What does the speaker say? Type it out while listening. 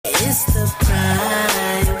It's the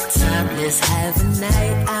prime time. Let's have a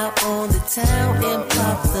night out on the town and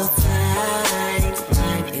pop the fine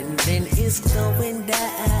wine. And then it's going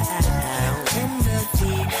down in the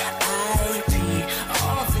VIP.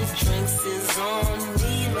 All the drinks is on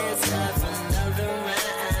me. Let's have another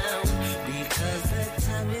round because the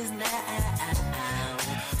time is now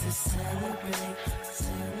to celebrate.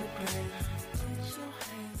 Put your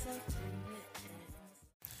hands up in the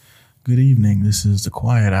air. Good evening. This is the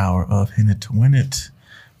quiet hour of Hit It to Win It.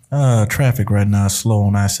 Traffic right now is slow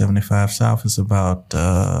on I-75 South. It's about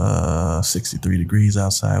 63 degrees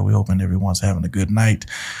outside. We're hoping everyone's having a good night.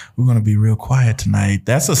 We're going to be real quiet tonight.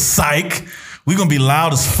 That's a psych. We're going to be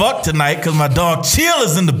loud as fuck tonight because my dog Chill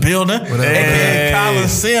is in the building. Hey. Colin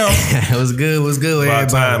Sims. What's good? What's good? About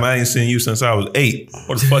time. I ain't seen you since I was 8.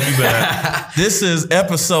 What the fuck you been at? This is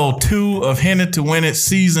episode 2 of Hit It to Win It,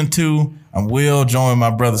 season 2. I'm Will, joined my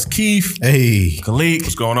brothers Keith, Khalik,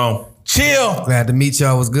 What's going on? Chill. Glad to meet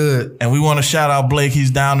y'all. What's good? And we want to shout out Blake.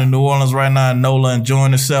 He's down in New Orleans right now in NOLA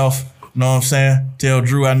enjoying himself. You know what I'm saying? Tell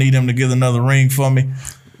Drew I need him to get another ring for me.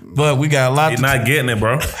 But we got a lot He's not getting it,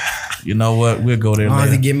 bro. You know what? We'll go there As long as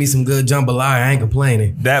later. he give me some good jambalaya, I ain't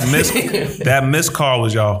complaining. That missed call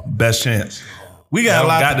was y'all best chance. We I got a don't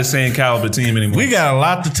lot. got the same caliber team anymore. We got a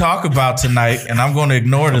lot to talk about tonight, and I'm going to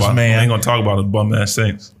ignore this I ain't man. gonna talk about the bum ass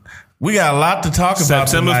Saints. We got a lot to talk about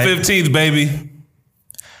September tonight. 15th, baby.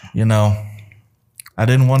 You know, I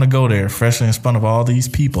didn't want to go there, freshly in front of all these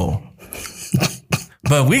people.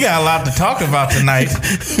 But we got a lot to talk about tonight,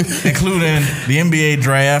 including the NBA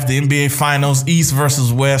draft, the NBA finals, East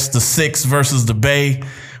versus West, the Six versus the Bay.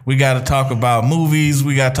 We got to talk about movies.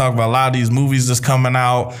 We got to talk about a lot of these movies that's coming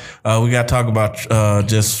out. We got to talk about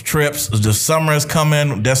just trips. The summer is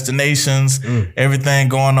coming, destinations, everything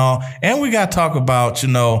going on. And we got to talk about, you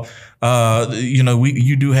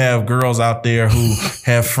do have girls out there who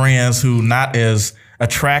have friends who not as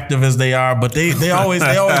attractive as they are, but they always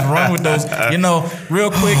run with those. You know, real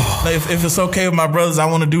quick, if it's okay with my brothers, I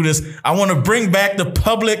want to do this. I want to bring back the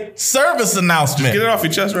public service announcement. Get it off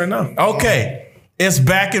your chest right now. Okay. It's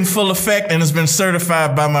back in full effect and it's been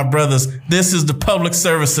certified by my brothers. This is the public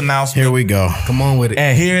service announcement. Here we go. Come on with it.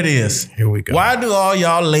 And here it is. Here we go. Why do all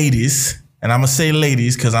y'all ladies, and I'm going to say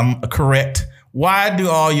ladies because I'm correct. Why do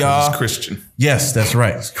all y'all... It's Christian. Yes, that's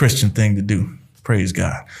right. It's a Christian thing to do. Praise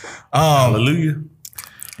God. Hallelujah.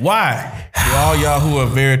 Why do all y'all who are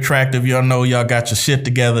very attractive, y'all know y'all got your shit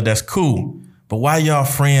together, that's cool. But why y'all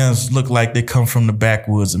friends look like they come from the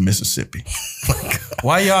backwoods of Mississippi?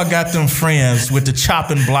 Why y'all got them friends with the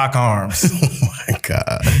chopping block arms? Oh my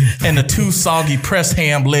God. And the 2 soggy pressed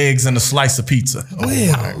ham legs and a slice of pizza?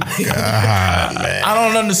 God, man. I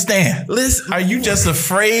don't understand. Listen. Are you just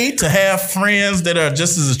afraid to have friends that are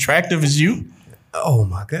just as attractive as you? Oh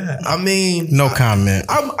my God. I mean, No comment.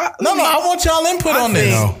 No, I want y'all input on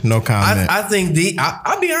this. No comment. I think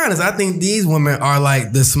I'll be honest. I think these women are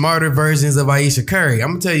like the smarter versions of Aisha Curry. I'm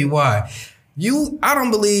gonna tell you why. I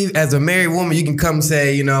don't believe as a married woman you can come and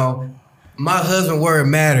say, you know, my husband word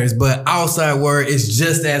matters, but outside word is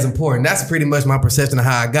just as important. That's pretty much my perception of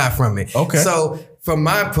how I got from it. Okay. So from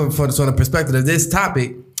the perspective of this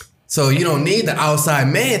topic, so you don't need the outside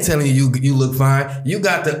man telling you look fine. You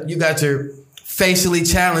got your facially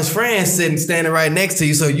challenged friends standing right next to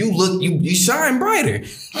you, so you shine brighter.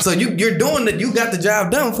 So you're doing that. You got the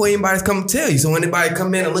job done before anybody's come to tell you. So when anybody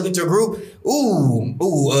come in and look at your group,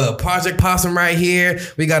 Project Possum right here.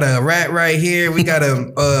 We got a rat right here. We got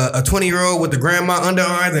a 20-year-old with the grandma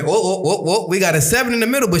underarms, and we got a 7 in the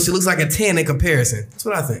middle, but she looks like a 10 in comparison. That's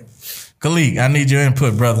what I think. Khalik, I need your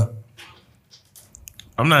input, brother.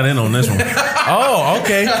 I'm not in on this one. Oh,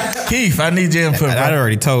 okay. Keith, I need your input, I brother.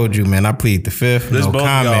 already told you, man. I plead the fifth. This No both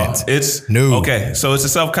comment. y'all. It's No. Okay, so it's a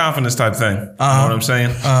self-confidence type thing. You know what I'm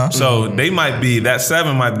saying? So they might be, that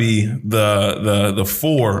 7 might be the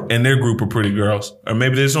 4 in their group of pretty girls. Or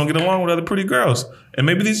maybe they just don't get along with other pretty girls. And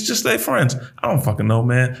maybe these are just their friends. I don't fucking know,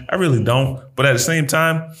 man. I really don't. But at the same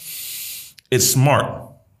time, it's smart.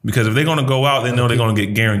 Because if they're going to go out, they know they're going to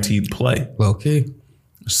get guaranteed play. Okay.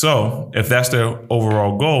 So if that's their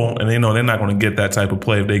overall goal and they know they're not going to get that type of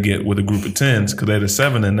play if they get with a group of 10s because they're the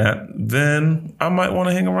 7 in that, then I might want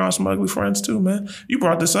to hang around some ugly friends too, man. You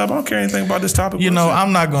brought this up. I don't care anything about this topic. You know,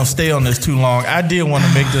 I'm not going to stay on this too long. I did want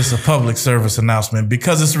to make this a public service announcement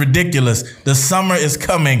because it's ridiculous. The summer is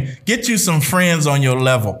coming. Get you some friends on your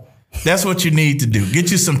level. That's what you need to do.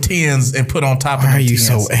 Get you some 10s and put on top of them. Why are you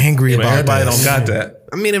 10s. so angry But about everybody this? don't got that.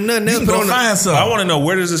 I mean, if nothing You else, can put go on find some. I want to know,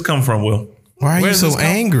 where does this come from, Will? Why are you Where's so this come-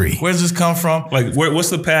 angry? Where's this come from? Like,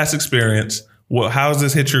 what's the past experience? How does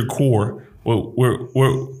this hit your core?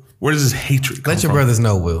 Where does this hatred come Let your from? brothers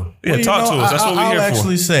know, Will. Yeah, talk to us. That's what we're I'll here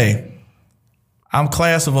actually say, I'm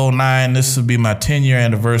class of 09. This will be my 10-year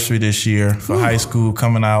anniversary this year for high school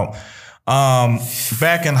coming out.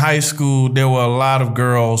 Back in high school, there were a lot of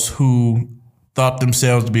girls who thought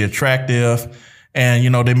themselves to be attractive, and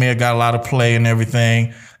they may have got a lot of play and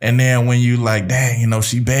everything. And then when you like, dang,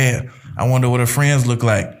 she bad. I wonder what her friends look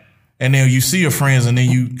like. And then you see her friends, and then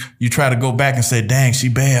you try to go back and say, dang, she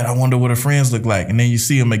bad. I wonder what her friends look like. And then you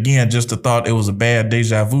see them again just to thought it was a bad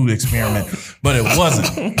deja vu experiment. But it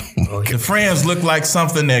wasn't. The friends look like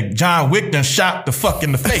something that John Wick done shot the fuck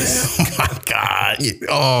in the face. Oh my God.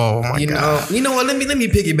 Oh my God. You know what? Let me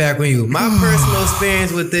piggyback on you. My personal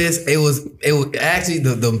experience with this, it was actually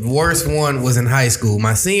the worst one was in high school,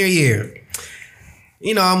 my senior year.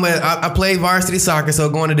 I played varsity soccer, so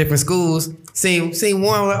going to different schools. Seen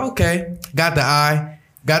one, I was like, okay, got the eye,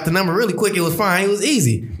 got the number really quick. It was fine. It was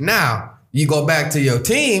easy. Now you go back to your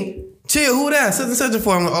team. Chill, who that? Such and such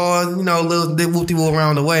for him. Oh, little whoop-de-whoop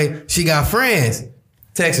around the way. She got friends.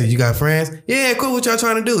 Text her, you got friends? Yeah, cool. What y'all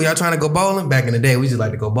trying to do? Y'all trying to go bowling? Back in the day, we just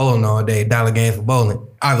like to go bowling all day. $1 games for bowling.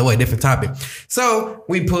 Either way, different topic. So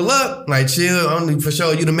we pull up, like chill. Only for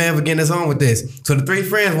sure, you the man for getting us on with this. So the 3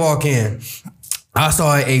 friends walk in. I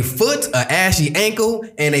saw a foot, an ashy ankle,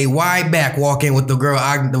 and a wide back walk in with the girl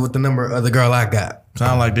with the number of the girl I got.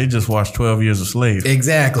 Sound like they just watched 12 Years a Slave.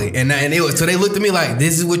 Exactly. And it was, so they looked at me like,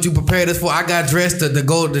 this is what you prepared us for. I got dressed to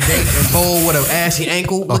go to the date and bowl with an ashy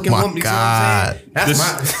ankle looking woman. You know what I'm saying?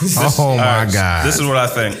 That's Oh my God. This is what I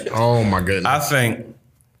think. Oh my goodness. I think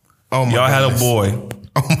Oh my y'all had a goodness. boy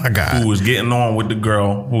Oh my God. who was getting on with the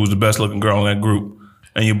girl who was the best looking girl in that group.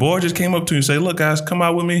 And your boy just came up to you and say, look, guys, come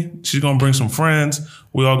out with me. She's going to bring some friends.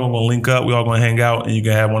 We all going to link up. We all going to hang out. And you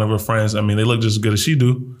can have one of her friends. I mean, they look just as good as she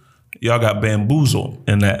do. Y'all got bamboozled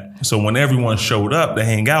in that. So when everyone showed up to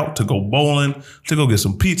hang out, to go bowling, to go get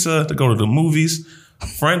some pizza, to go to the movies,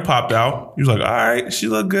 friend popped out. He was like, all right, she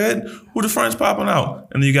look good. Who the friends popping out?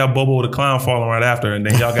 And then you got Bobo the clown falling right after. And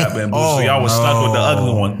then y'all got bamboozled. So y'all was stuck with the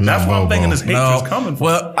ugly one. That's where I'm thinking this hatred's coming from.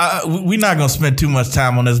 Well, we're not going to spend too much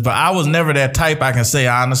time on this, but I was never that type. I can say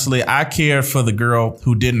honestly, I cared for the girl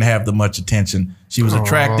who didn't have the much attention. She was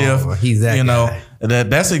attractive. He's that guy.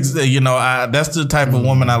 That's the type of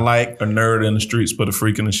woman I like. A nerd in the streets, but a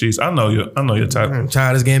freak in the sheets. I know your type.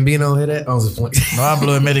 Childish Gambino, hear that? I was a point. No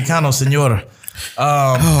hablo americano, senora.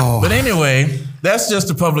 But anyway, that's just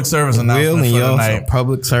a public service announcement for tonight.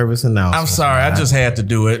 Public service announcement. I'm sorry, I just had to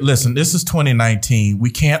do it. Listen, this is 2019. We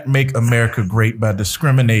can't make America great by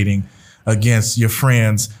discriminating against your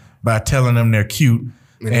friends by telling them they're cute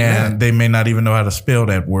and they may not even know how to spell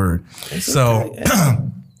that word. So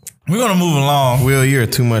we're going to move along. Will, you're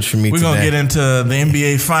too much for me We're today. going to get into the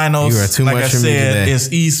NBA Finals. You are too like much I for me said, today.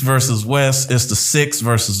 it's East versus West. It's the Six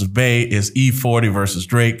versus the Bay. It's E40 versus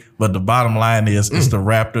Drake. But the bottom line is it's the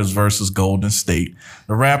Raptors versus Golden State.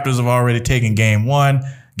 The Raptors have already taken game 1.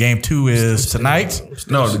 Game 2 is tonight.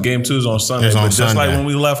 No, the game 2 is on Sunday. It's on But just Sunday. like when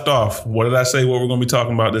we left off, what did I say what we're going to be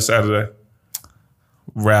talking about this Saturday?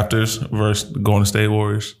 Raptors versus the Golden State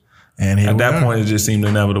Warriors. And here At we that are. point, it just seemed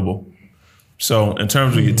inevitable. So in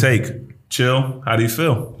terms of your take, Chill, how do you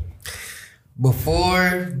feel?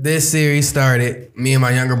 Before this series started, me and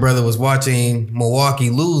my younger brother was watching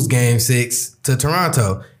Milwaukee lose game 6 to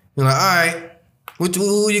Toronto. We're like, all right,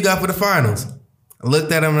 who you got for the finals? I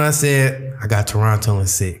looked at him and I said, I got Toronto in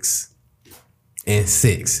 6. In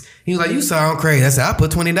 6. He was like, you sound crazy. I said, I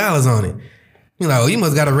put $20 on it. He was like, oh, you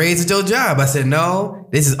must got a raise at your job. I said, no,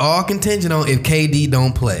 this is all contingent on if KD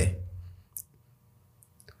don't play.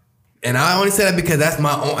 And I only say that because that's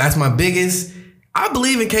my biggest. I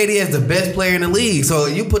believe in KD as the best player in the league. So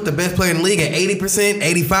you put the best player in the league at 80%,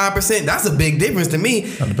 85%. That's a big difference to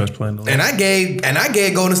me. Not the best player in the league. And I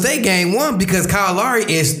gave Golden State game 1 because Kyle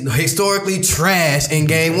Lowry is historically trash in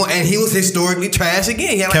game 1, and he was historically trash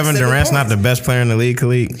again. He had like Kevin 7 Durant's not points. the best player in the league,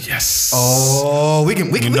 Khalid. Yes. Oh, we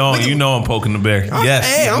can. You know I'm poking the bear. Yes,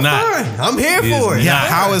 Hey, he's I'm not. fine. I'm here He is for it. Yeah, not.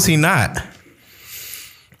 how is he not?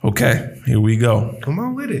 Okay, here we go. Come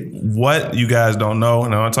on with it. What you guys don't know,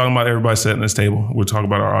 and I'm not talking about everybody sitting at this table. We're talking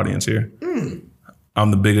about our audience here. I'm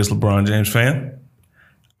the biggest LeBron James fan.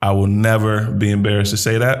 I will never be embarrassed to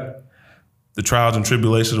say that. The trials and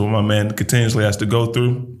tribulations what my man continuously has to go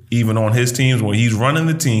through, even on his teams, when he's running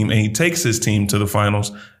the team and he takes his team to the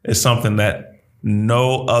finals, is something that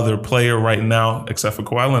no other player right now, except for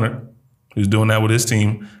Kawhi Leonard, who's doing that with his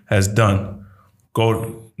team, has done.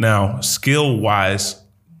 Now, skill-wise,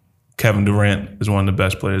 Kevin Durant is one of the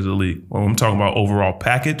best players of the league. When I'm talking about overall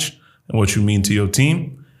package and what you mean to your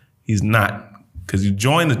team, he's not. Because you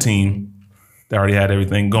joined the team that already had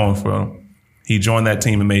everything going for him. He joined that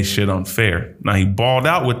team and made shit unfair. Now he balled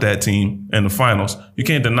out with that team in the finals. You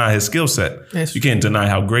can't deny his skill set. You can't deny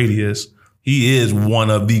how great he is. He is one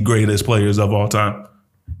of the greatest players of all time.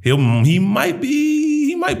 He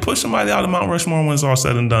might push somebody out of Mount Rushmore when it's all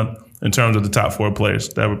said and done in terms of the top 4 players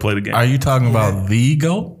that ever played the game. Are you talking about the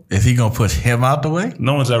GOAT? Is he gonna push him out the way?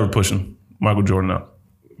 No one's ever pushing Michael Jordan out.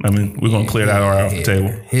 I mean, we're gonna clear that off the table.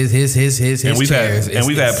 His and we've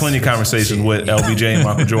had plenty of conversations with LBJ and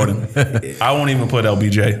Michael Jordan. I won't even put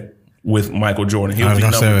LBJ with Michael Jordan. He'll be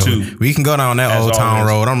number 2. We can go down that Old Town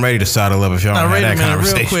road. I'm ready to saddle up if y'all want that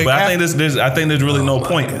conversation. Real quick. But I think there's really no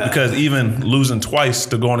point because even losing twice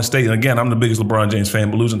to Golden State, and again, I'm the biggest LeBron James fan,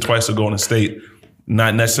 but losing twice to Golden State,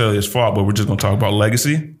 not necessarily his fault, but we're just gonna talk about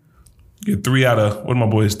legacy. Get 3 out of, what are my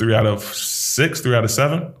boys, 3 out of 6, 3 out of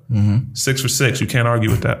 7? Mm-hmm. 6 for 6. You can't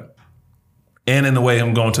argue with that. And in the way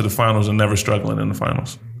him going to the finals and never struggling in the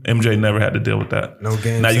finals. MJ never had to deal with that. No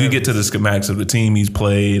game. Now you can get to the schematics of the team he's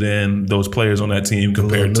played and those players on that team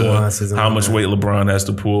compared to how much weight LeBron has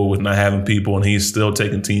to pull with not having people, and he's still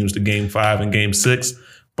taking teams to Game 5 and Game 6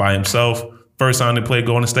 by himself. First time they played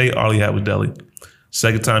Golden State, all he had was Delly.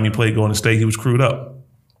 Second time he played Golden State, he was crewed up.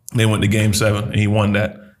 They went to Game 7 and he won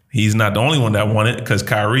that. He's not the only one that won it because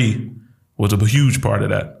Kyrie was a huge part of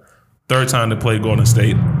that. Third time they played Golden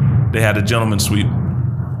State, they had a gentleman's sweep.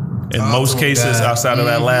 In most cases, outside of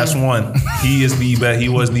that last one, he was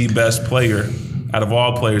the best player out of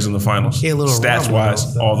all players in the finals.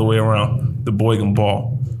 Stats-wise, all the way around. The boy can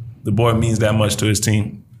ball. The boy means that much to his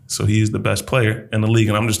team. So he's the best player in the league.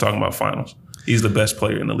 And I'm just talking about finals. He's the best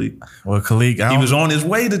player in the league. Well, Khalik, he was on his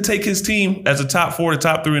way to take his team as a top 4 to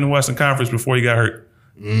top 3 in the Western Conference before he got hurt.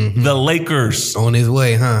 Mm-hmm. The Lakers. On his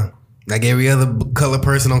way, huh? Like every other color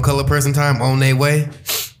person on color person time, on their way.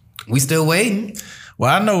 We still waiting.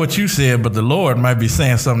 Well, I know what you said, but the Lord might be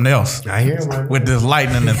saying something else. I hear him. With this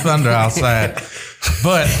lightning and thunder outside.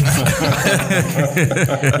 But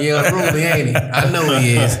yeah, unruly, ain't he? I know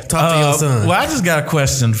he is. Talk to your son. Well, I just got a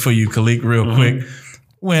question for you, Khalik, real quick.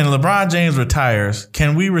 When LeBron James retires,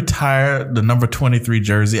 can we retire the number 23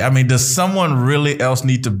 jersey? I mean, does someone really else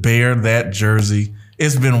need to bear that jersey?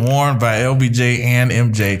 It's been worn by LBJ and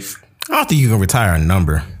MJ. I don't think you can retire a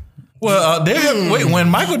number. Well, when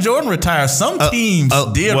Michael Jordan retired, some teams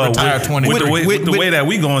did retire 23. With the way that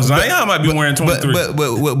we going, Zion might be wearing 23.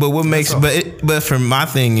 But what makes but for my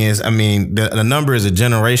thing is, I mean, the number is a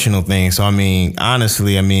generational thing. So I mean,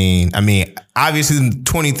 honestly, I mean, obviously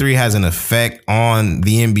 23 has an effect on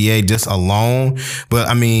the NBA just alone. But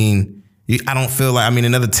I mean, I don't feel like,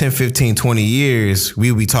 another 10, 15, 20 years,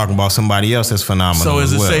 we'll be talking about somebody else that's phenomenal. So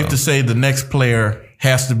is it safe to say the next player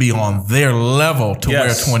has to be on their level to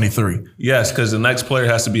wear 23? Yes, because the next player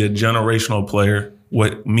has to be a generational player,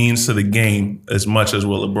 what means to the game as much as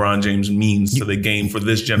what LeBron James means to the game for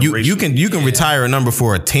this generation. You can retire a number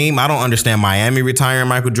for a team. I don't understand Miami retiring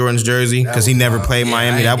Michael Jordan's jersey because he never played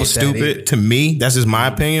Miami. That was stupid to me. That's just my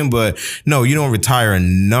opinion. But no, you don't retire a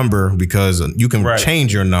number because you can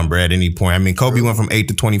change your number at any point. I mean, Kobe went from 8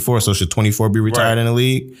 to 24, so should 24 be retired in the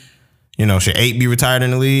league? You know, should 8 be retired in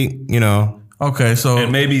the league? You know. Okay, so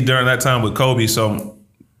and maybe during that time with Kobe, so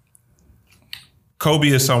Kobe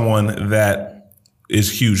is someone that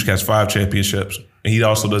is huge, has 5 championships, and he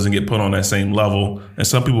also doesn't get put on that same level. And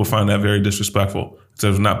some people find that very disrespectful.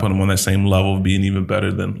 So not put him on that same level of being even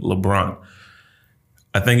better than LeBron.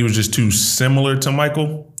 I think he was just too similar to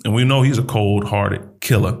Michael, and we know he's a cold-hearted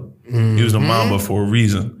killer. Mm-hmm. He was the Mamba for a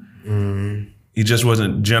reason. Mm-hmm. He just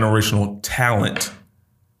wasn't generational talent.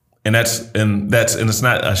 And it's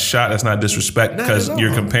not a shot. That's not disrespect because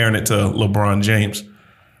you're comparing it to LeBron James.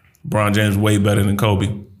 LeBron James way better than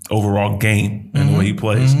Kobe overall game and the way he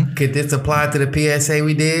plays. Mm-hmm. Could this apply to the PSA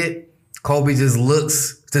we did? Kobe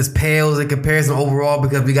just pales in comparison overall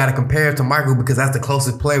because we got to compare him to Michael because that's the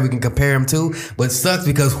closest player we can compare him to. But it sucks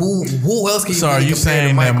because who else can you? So are you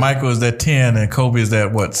saying that Michael is at 10 and Kobe is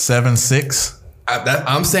at what 7'6"?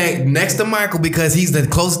 I'm saying next to Michael because he's the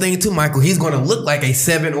closest thing to Michael. He's going to look like a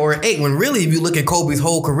 7 or an 8. When really, if you look at Kobe's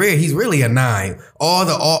whole career, he's really a 9. All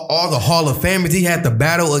the Hall of Famers he had to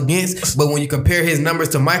battle against. But when you compare his numbers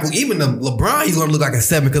to Michael, even the LeBron, he's going to look like a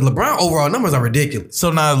 7 because LeBron overall numbers are ridiculous.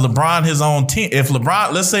 So now LeBron his own 10. If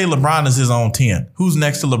LeBron, let's say LeBron is his own 10, who's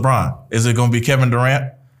next to LeBron? Is it going to be Kevin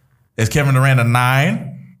Durant? Is Kevin Durant a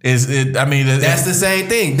 9? That's the same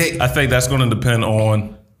thing. I think that's going to depend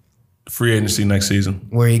on free agency next season.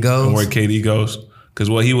 Where he goes? And where KD goes. Because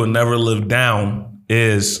what he will never live down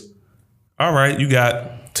is, all right, you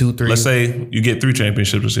got 2, 3. Let's say you get 3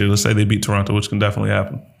 championships this year. Let's say they beat Toronto, which can definitely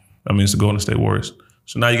happen. I mean, it's the Golden State Warriors.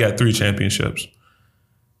 So now you got 3 championships.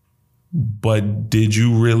 But did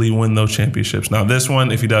you really win those championships? Now, this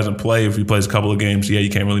one, if he doesn't play, if he plays a couple of games, you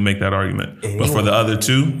can't really make that argument. But for the other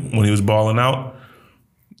two, when he was balling out,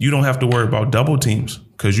 you don't have to worry about double teams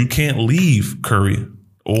because you can't leave Curry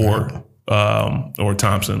or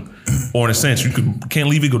Thompson. Or in a sense, you can't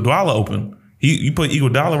leave Iguodala open. You put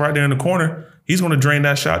Iguodala right there in the corner, he's going to drain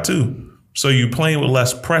that shot too. So you're playing with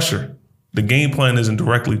less pressure. The game plan isn't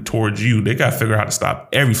directly towards you. They got to figure out how to stop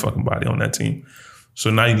every fucking body on that team. So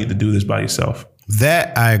now you need to do this by yourself.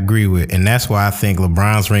 That I agree with. And that's why I think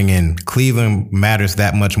LeBron's ring in Cleveland matters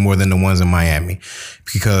that much more than the ones in Miami.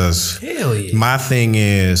 Because my thing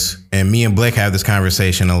is, and me and Blake have this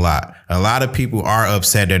conversation a lot of people are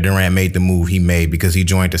upset that Durant made the move he made because he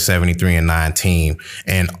joined the 73-9 team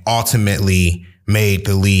and ultimately made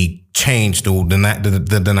the league change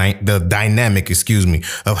the dynamic,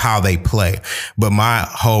 of how they play. But my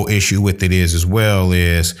whole issue with it is as well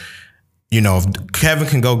is, you know, if Kevin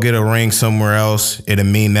can go get a ring somewhere else, it'll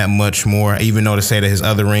mean that much more, even though to say that his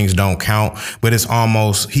other rings don't count. But it's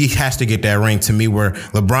almost, he has to get that ring to me where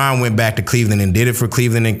LeBron went back to Cleveland and did it for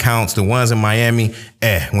Cleveland and counts. The ones in Miami,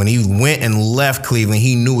 when he went and left Cleveland,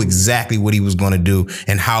 he knew exactly what he was going to do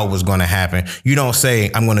and how it was going to happen. You don't say,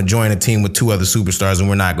 I'm going to join a team with two other superstars and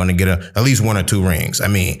we're not going to get at least one or two rings. I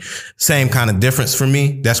mean, same kind of difference for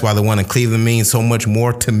me. That's why the one in Cleveland means so much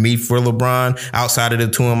more to me for LeBron outside of the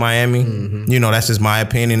two in Miami. Mm-hmm. You know, that's just my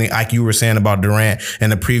opinion. Like you were saying about Durant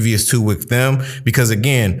and the previous two with them. Because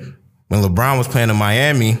again, when LeBron was playing in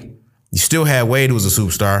Miami, you still had Wade, who was a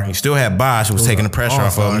superstar. You still had Bosh, who was taking the pressure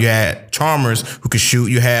off of him. You had Chalmers, who could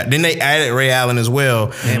shoot. Then they added Ray Allen as well.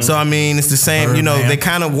 Mm-hmm. So I mean, it's the same. You know, they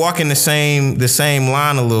kind of walk in the same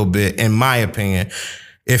line a little bit, in my opinion.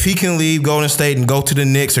 If he can leave Golden State and go to the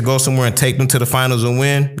Knicks or go somewhere and take them to the finals and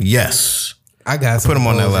win, yes, I got put him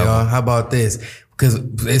on that level. Y'all. How about this? Because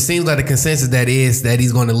it seems like the consensus that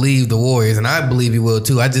he's going to leave the Warriors, and I believe he will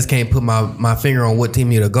too. I just can't put my finger on what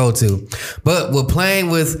team he'll go to. But we're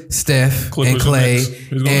playing with Steph Clippers and Clay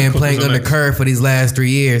and playing under Kerr for these last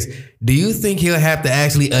 3 years. Do you think he'll have to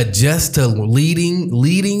actually adjust to leading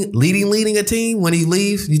a team when he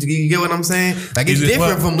leaves? You get what I'm saying? Like it's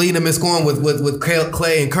different from leading them and scoring with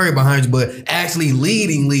Clay and Curry behind you, but actually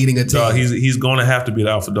leading a team. Dog, he's going to have to be the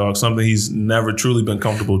alpha dog, something he's never truly been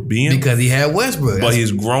comfortable being. Because he had Westbrook. But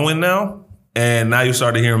he's growing now, and now you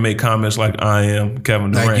start to hear him make comments like, I am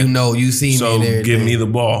Kevin Durant. Like, you see so me there. Give me the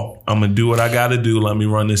ball. I'm going to do what I got to do. Let me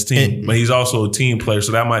run this team. But he's also a team player,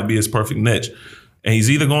 so that might be his perfect niche. And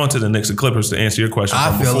he's either going to the Knicks or Clippers, to answer your question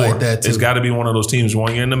from before. I feel like that too. It's got to be one of those teams.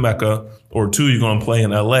 One, you're in the Mecca, or two, you're going to play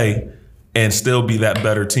in LA and still be that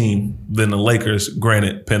better team than the Lakers,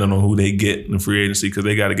 granted, depending on who they get in the free agency, because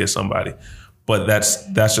they got to get somebody. But that's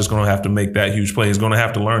just going to have to make that huge play. He's going to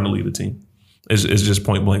have to learn to lead a team. It's just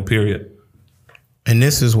point blank, period. And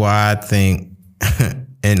this is why I think,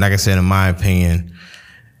 and like I said, in my opinion,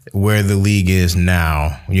 where the league is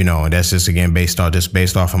now, you know, that's just again based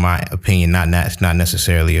off of my opinion, not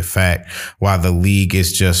necessarily a fact. Why the league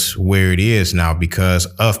is just where it is now because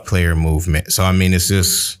of player movement. So I mean, it's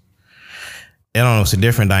just, I don't know, it's a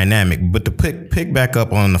different dynamic. But to pick back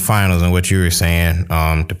up on the finals and what you were saying,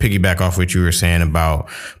 to piggyback off what you were saying about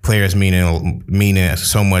players meaning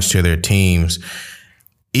so much to their teams.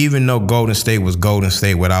 Even though Golden State was Golden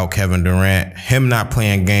State without Kevin Durant, him not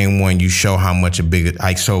playing game one, you show how much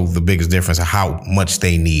show the biggest difference of how much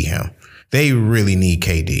they need him. They really need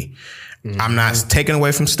KD. Mm-hmm. I'm not taking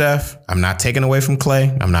away from Steph. I'm not taking away from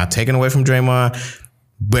Clay. I'm not taking away from Draymond.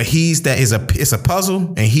 But it's a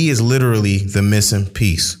puzzle, and he is literally the missing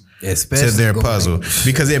piece. Especially to their puzzle,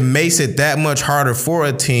 because it makes it that much harder for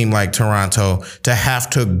a team like Toronto to have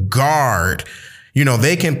to guard. You know,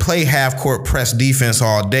 they can play half-court press defense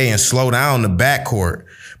all day and slow down the backcourt.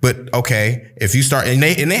 But, okay, if you start... And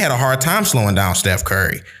they had a hard time slowing down Steph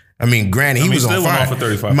Curry. I mean, granted, he was on fire. For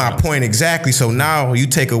 35 My point exactly. So now you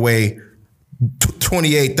take away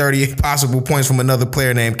 28, 38 possible points from another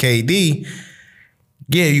player named KD.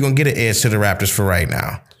 Yeah, you're going to get an edge to the Raptors for right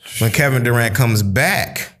now. When Kevin Durant comes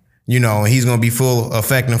back, you know, he's going to be full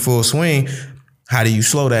effect and full swing. How do you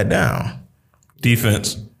slow that down?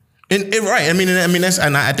 Defense. Right. I mean, that's,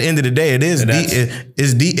 and at the end of the day, it is.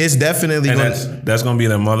 It's definitely. And that's going to be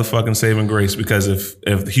the motherfucking saving grace, because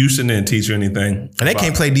if Houston didn't teach you anything, and they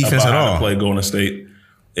can't play defense at all. How to play Golden State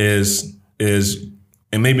is,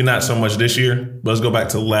 and maybe not so much this year, but let's go back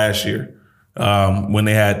to last year when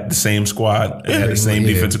they had the same squad and had the same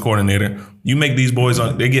defensive coordinator. You make these boys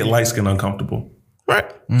they get light skin uncomfortable. Right.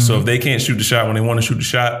 Mm-hmm. So if they can't shoot the shot when they want to shoot the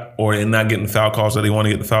shot, or they're not getting the foul calls that they want to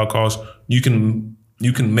get the foul calls, you can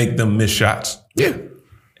make them miss shots. Yeah.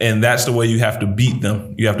 And that's the way you have to beat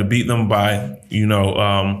them. You have to beat them by,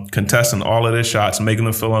 contesting all of their shots, making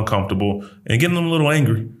them feel uncomfortable, and getting them a little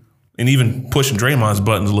angry. And even pushing Draymond's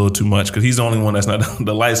buttons a little too much because he's the only one that's not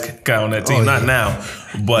the lights guy on that team. Not now,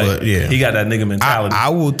 but he got that nigga mentality. I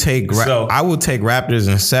will take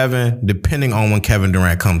Raptors in 7, depending on when Kevin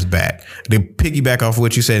Durant comes back. To piggyback off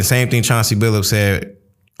what you said, same thing Chauncey Billups said.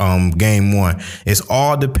 Game 1. It's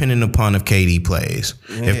all dependent upon if KD plays.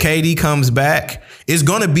 Yeah. If KD comes back, it's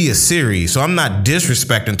going to be a series. So I'm not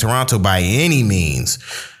disrespecting Toronto by any means.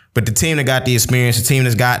 But the team that got the experience, the team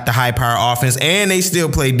that's got the high power offense, and they still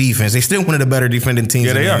play defense. They still one of the better defending teams.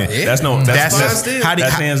 Yeah, they are. Yeah. That's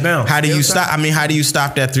hands down. How do you stop? I mean, how do you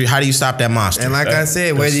stop that three? How do you stop that monster? And like I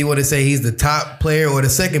said, whether you want to say he's the top player or the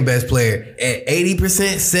second best player, at 80%,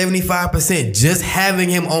 75%, just having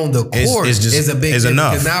him on the court is a big difference.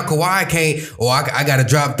 Enough. Because now Kawhi can't. I got to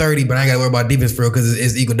drop 30, but I ain't got to worry about defense for real because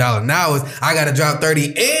it's equal dollar. Now I got to drop 30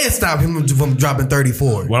 and stop him from dropping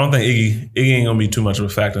 34. Well, I don't think Iggy ain't gonna be too much of a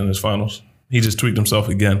factor in this finals. He just tweaked himself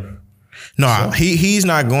again. No, he's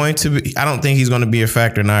not going to be. I don't think he's going to be a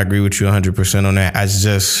factor, and I agree with you 100% on that. It's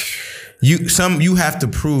just you have to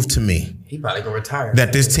prove to me he probably gonna retire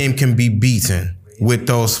that this team can be beaten with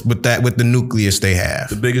the nucleus they have.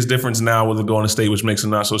 The biggest difference now with the Golden State, which makes it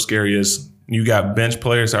not so scary, is you got bench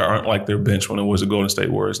players that aren't like their bench when it was the Golden State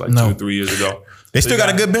Warriors 2 or 3 years ago. They still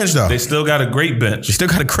got a good bench though. They still got a great bench. They still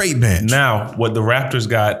got a great bench. Now, what the Raptors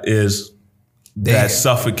got is that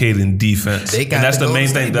suffocating defense. And that's the main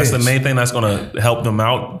thing. That's the main thing that's going to help them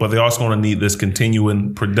out. But they're also going to need this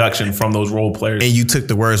continuing production from those role players. And you took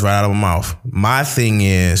the words right out of my mouth. My thing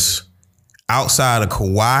is, outside of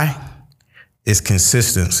Kawhi, is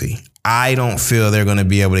consistency. I don't feel they're going to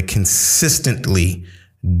be able to consistently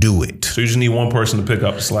do it. So you just need one person to pick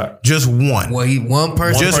up the slack. Just one. Well, one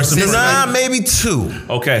person. Maybe 2.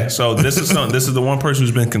 Okay, so this is the one person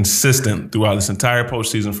who's been consistent throughout this entire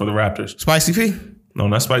postseason for the Raptors. Spicy P? No,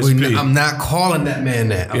 not Spicy P. I'm not calling that man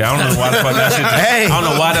that. Yeah, I don't know why the fuck that shit. I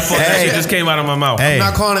don't know why the fuck that shit just came out of my mouth. I'm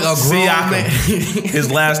not calling it a grown man.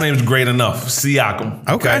 His last name's great enough. Siakam.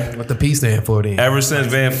 Okay. What the P stand for then? Ever since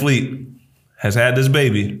Van Fleet has had this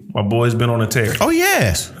baby, my boy's been on a tear. Oh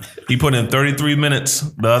yes. He put in 33 minutes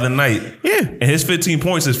the other night. Yeah. And his 15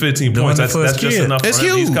 points is 15 points. That's just enough. It's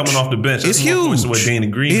huge. He's coming off the bench. It's huge. What Danny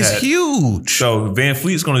Green had. It's huge. So Van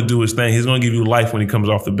Fleet's going to do his thing. He's going to give you life when he comes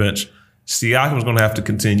off the bench. Siakam's going to have to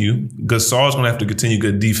continue. Gasol's going to have to continue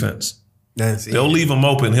good defense. They'll leave him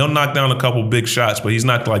open. He'll knock down a couple big shots, but he's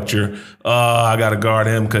not like your, I got to guard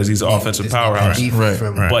him because he's an offensive powerhouse.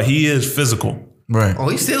 Right. But he is physical. Right. Oh,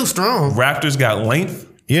 he's still strong. Raptors got length.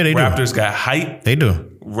 Yeah, they do. Raptors got height. They do.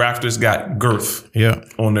 Raptors got girth. Yeah.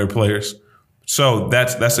 On their players. So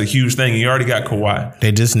that's a huge thing. You already got Kawhi.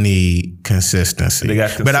 They just need consistency. They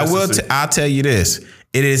got consistency. But I'll tell you this.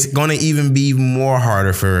 It is going to even be more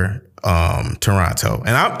harder for Toronto.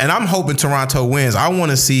 And I'm hoping Toronto wins. I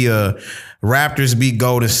want to see Raptors beat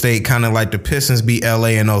Golden State, kind of like the Pistons beat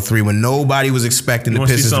LA in 03 when nobody was expecting the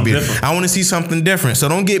Pistons to beat. I want to see something different. So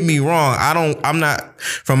don't get me wrong. I'm not,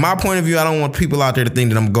 from my point of view, I don't want people out there to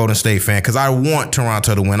think that I'm a Golden State fan because I want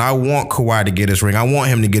Toronto to win. I want Kawhi to get his ring. I want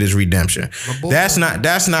him to get his redemption. That's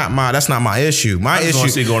not my issue. My issue. I want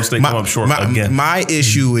to see Golden State come up short again. My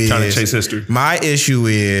issue is trying to chase history. My issue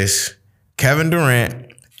is Kevin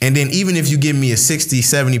Durant. And then even if you give me a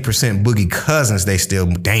 60-70% Boogie Cousins, they still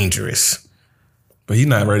dangerous. But he's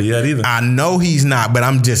not ready yet either. I know he's not, but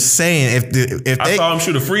I'm just saying if I saw him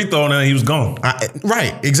shoot a free throw and then he was gone.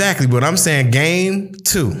 Right, exactly. But I'm saying game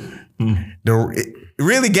 2.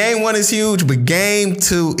 Really, game 1 is huge, but game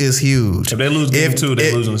 2 is huge. If they lose game 2,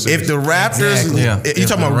 they lose in the series. If the Raptors, you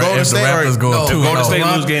talking about Golden State? If Golden State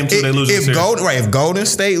lose game 2, they lose in the series. If Golden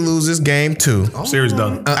State loses game 2, series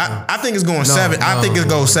done. I think it's going 7. I think it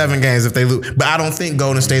goes 7 games if they lose, but I don't think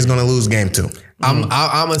Golden State's going to lose game 2. I'm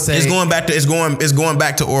gonna say it's going back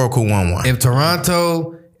to Oracle 1-1.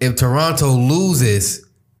 If Toronto loses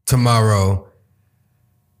tomorrow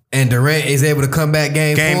and Durant is able to come back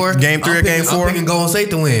game 4, game 3 or game 4, I'm picking Golden State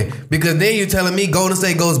to win because then you're telling me Golden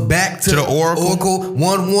State goes back to the Oracle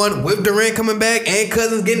 1-1 with Durant coming back and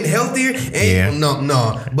Cousins getting healthier. And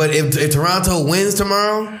no. But if Toronto wins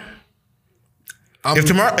tomorrow,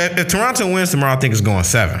 if Toronto wins tomorrow, I think it's going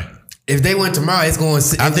 7. If they win tomorrow, it's going.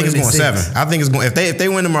 I think it's going 7. I think it's going. If they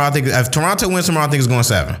win tomorrow, I think if Toronto wins tomorrow, I think it's going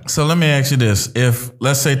 7. So let me ask you this: if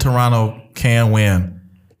let's say Toronto can win,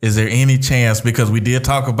 is there any chance? Because we did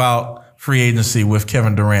talk about free agency with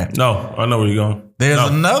Kevin Durant. No, I know where you're going. There's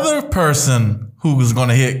another person who is going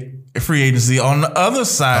to hit free agency on the other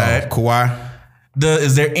side. Kawhi.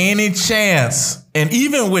 Is there any chance, and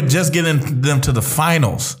even with just getting them to the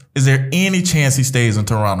finals, is there any chance he stays in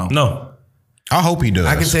Toronto? No. I hope he does.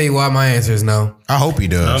 I can tell you why my answer is no. I hope he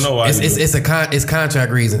does. I don't know why. It's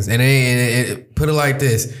contract reasons, and put it like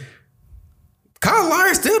this: Kyle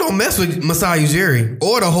Lowry still don't mess with Masai Ujiri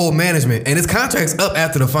or the whole management, and his contract's up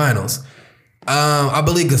after the finals. I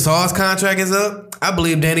believe Gasol's contract is up. I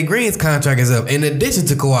believe Danny Green's contract is up, in addition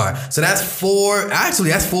to Kawhi. So that's four.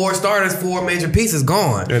 Actually, that's 4 starters, 4 major pieces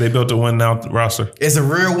gone. Yeah, they built a win now roster. It's a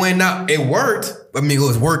real win now. It worked. I mean, it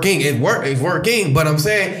was working. It's working. But I'm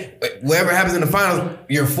saying, whatever happens in the finals,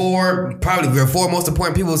 your 4 most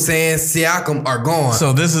important people saying Siakam are gone.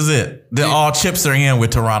 So this is it. All chips are in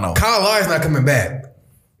with Toronto. Kyle Lowry's not coming back.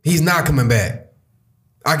 He's not coming back.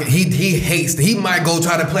 He might go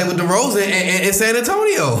try to play with DeRozan in San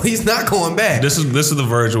Antonio. He's not going back. This is the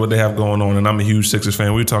verge of what they have going on, and I'm a huge Sixers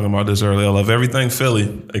fan. We were talking about this earlier. I love everything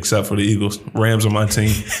Philly except for the Eagles. Rams are my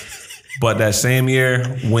team. But that same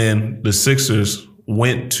year when the Sixers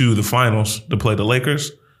went to the finals to play the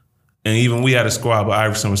Lakers, and even we had a squad, but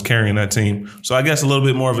Iverson was carrying that team. So I guess a little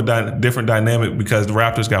bit more of a different dynamic because the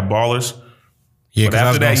Raptors got ballers. Yeah, but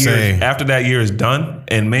after that year is done,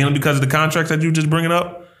 and mainly because of the contracts that you just bringing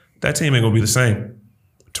up, that team ain't gonna be the same.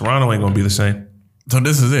 Toronto ain't gonna be the same. So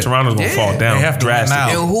this is it. Toronto's gonna fall down. They have to win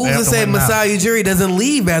now. And who's to say Masai Ujiri doesn't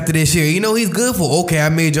leave after this year? You know he's good for, okay, I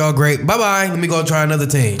made y'all great. Bye-bye. Let me go try another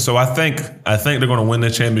team. So I think they're gonna win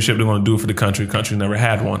the championship. They're gonna do it for the country. The country never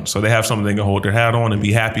had one. So they have something they can hold their hat on and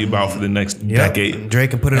be happy about for the next decade.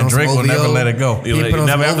 Drake can put it on Drake some will OVO. never let it go. He put on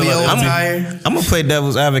some OVO attire. I'm gonna play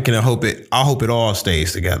devil's advocate and hope it all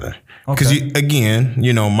stays together. Because again,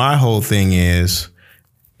 my whole thing is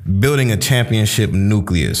building a championship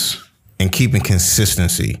nucleus and keeping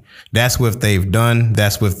consistency. That's what they've done.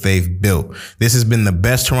 That's what they've built. This has been the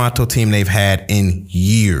best Toronto team they've had in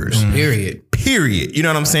years. Period. You know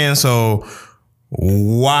what I'm saying? So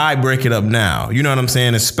why break it up now? You know what I'm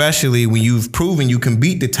saying? Especially when you've proven you can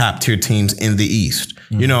beat the top tier teams in the East.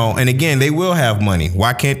 And again, they will have money.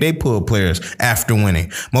 Why can't they pull players after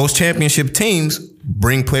winning? Most championship teams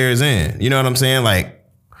bring players in. You know what I'm saying? Like,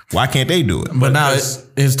 why can't they do it? But now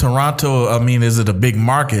is Toronto? I mean, is it a big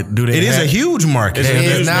market? Do they? It is a huge market. It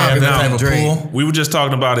is now. Type of pool? We were just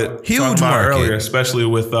talking about it. Huge market earlier, especially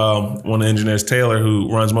with one of the engineers, Taylor,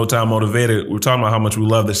 who runs Motown Motivated. We were talking about how much we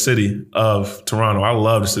love the city of Toronto. I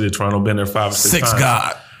love the city of Toronto. Been there 5 or 6 times.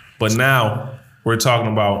 God. But now we're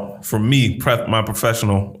talking about, for me, my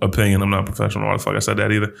professional opinion. I'm not professional. Why the fuck I said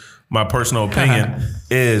that either? My personal opinion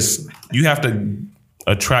is you have to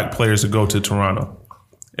attract players to go to Toronto.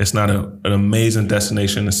 It's not an amazing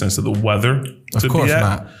destination in the sense of the weather. Of course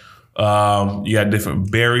not. You got different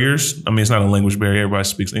barriers. I mean, it's not a language barrier. Everybody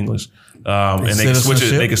speaks English. And they can switch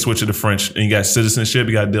it. They can switch it to French. And you got citizenship.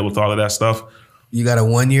 You got to deal with all of that stuff. You got a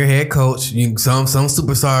 1-year head coach. Some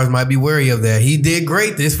superstars might be wary of that. He did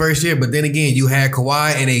great this first year, but then again, you had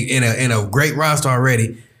Kawhi in a great roster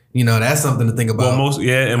already. That's something to think about.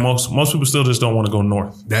 Well, most people still just don't want to go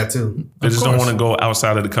north. That too. They just don't want to go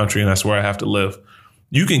outside of the country, and that's where I have to live.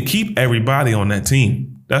 You can keep everybody on that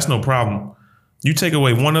team. That's no problem. You take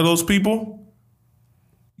away one of those people,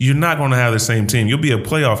 you're not going to have the same team. You'll be a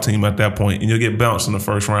playoff team at that point, and you'll get bounced in the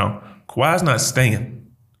first round. Kawhi's not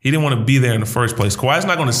staying. He didn't want to be there in the first place. Kawhi's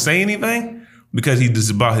not going to say anything because he's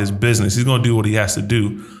just about his business. He's going to do what he has to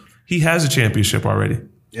do. He has a championship already.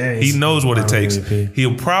 Yeah, he knows what it takes. MVP.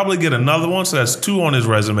 He'll probably get another one, so that's 2 on his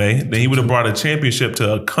resume. Then he would have brought a championship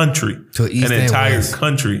to a country, an entire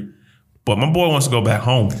country. But my boy wants to go back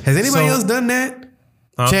home. Has anybody else done that?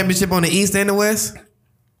 Championship on the East and the West?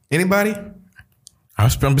 Anybody? I'm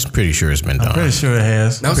pretty sure it's been done. I'm pretty sure it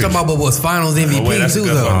has. I'm talking about what's finals MVP too,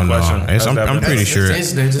 though. Oh, no. I'm pretty sure.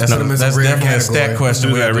 That's definitely a stat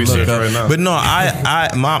question. We have to look up. Right now. But no,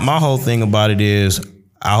 my whole thing about it is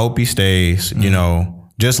I hope he stays.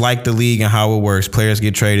 Just like the league and how it works, players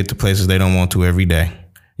get traded to places they don't want to every day.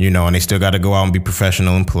 And they still got to go out and be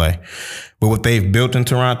professional and play. But what they've built in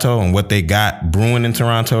Toronto and what they got brewing in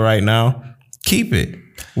Toronto right now, keep it.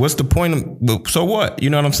 What's the point of, so what? You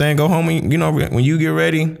know what I'm saying? Go home and, when you get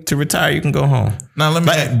ready to retire, you can go home. Now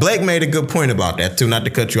Blake made a good point about that too, not to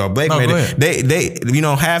cut you off. Blake made it. They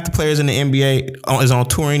half the players in the NBA is on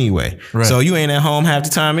tour anyway. Right. So you ain't at home half the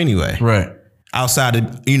time anyway. Right. Outside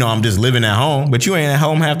of, I'm just living at home, but you ain't at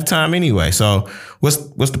home half the time anyway. So what's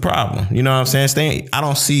the problem? You know what I'm saying? I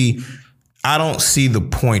don't see the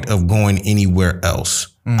point of going anywhere else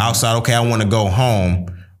outside. Okay, I want to go home,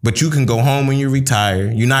 but you can go home when you retire.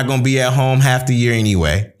 You're not going to be at home half the year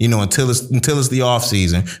anyway, until it's the off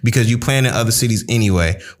season because you plan in other cities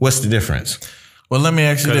anyway. What's the difference? Well, let me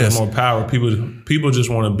ask you this: more power. People just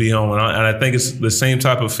want to be on, and I think it's the same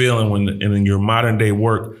type of feeling when in your modern day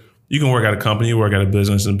work. You can work at a company, you work at a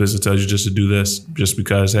business, and business tells you just to do this, just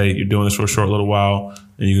because hey, you're doing this for a short little while,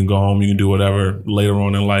 and you can go home, you can do whatever later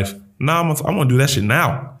on in life. No, I want to do that shit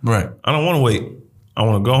now. Right. I don't want to wait. I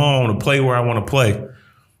want to go home, I want to play where I want to play.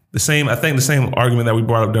 I think the same argument that we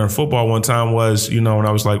brought up during football one time was, when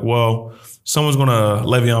I was like, well, someone's gonna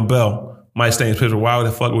Le'Veon Bell might stay in Pittsburgh. Why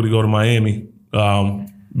the fuck would he go to Miami?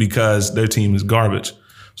 Because their team is garbage.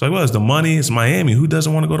 It's like, well, it's the money. It's Miami. Who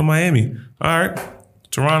doesn't want to go to Miami? All right,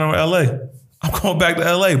 Toronto or LA. I'm going back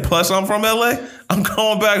to LA. Plus, I'm from LA. I'm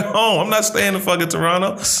going back home. I'm not staying in fucking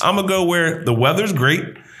Toronto. I'm going to go where the weather's great.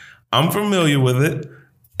 I'm familiar with it.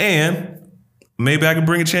 And maybe I can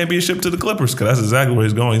bring a championship to the Clippers, because that's exactly where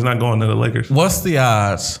he's going. He's not going to the Lakers. What's the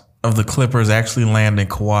odds of the Clippers actually landing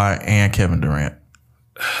Kawhi and Kevin Durant?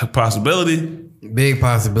 Possibility. Big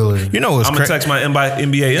possibility. You know what's I'm gonna text my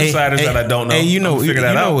NBA insiders that I don't know. Hey, you know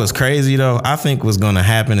what's crazy though? I think what's gonna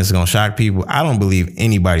happen is gonna shock people. I don't believe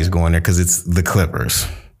anybody's going there because it's the Clippers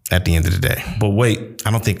at the end of the day. But wait, I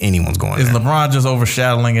don't think anyone's going there. Is LeBron just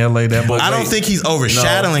overshadowing LA that much? I don't think he's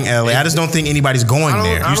overshadowing LA. I just don't think anybody's going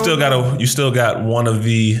there. You still got one of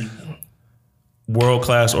the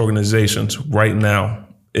world-class organizations right now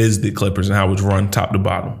is the Clippers and how it's run top to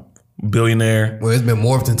bottom. Billionaire. Well, it's been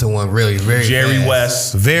morphed into one really very Jerry fast.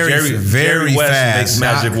 West. Very West fast. makes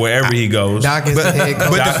magic wherever he goes. Doc is the head coach.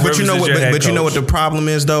 But you know what the problem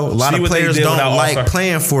is though? A lot of players don't like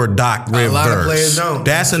playing for Doc Rivers. A lot of players don't.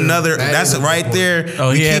 That's right there.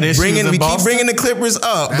 Oh, we keep bringing the Clippers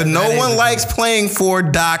up, but no one likes playing for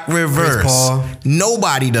Doc Rivers.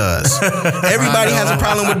 Nobody does. Everybody has a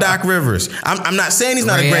problem with Doc Rivers. I'm not saying he's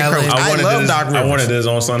not a great coach. I love Doc Rivers. I wanted his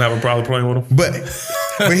own son to have a problem playing with him.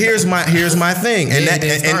 But here's my thing, and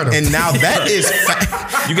now that is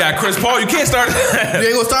you got Chris Paul. You can't start. You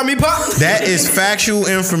ain't gonna start me, Pop. That is factual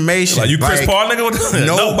information. Like you Chris Paul, nigga.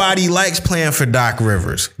 Nobody likes playing for Doc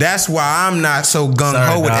Rivers. That's why I'm not so gung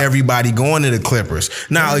ho with everybody going to the Clippers.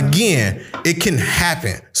 Now again, it can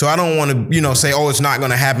happen. So I don't want to say, oh, it's not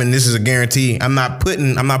going to happen. This is a guarantee. I'm not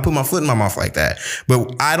putting my foot in my mouth like that.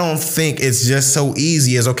 But I don't think it's just so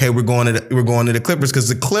easy as okay, we're going to the Clippers, because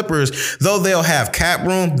the Clippers, though they'll have cap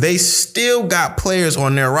room, they still got players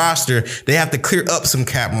on their roster. They have to clear up some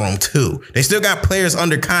cap room too. They still got players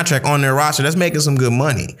under contract on their roster that's making some good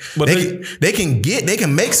money. But they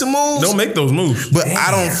can make some moves. Don't make those moves. But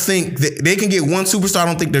I don't think they can get one superstar. I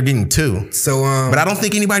don't think they're getting two. So, but I don't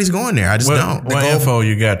think anybody's going there. I just don't. What info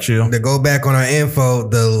you got, Chill? To go back on our info,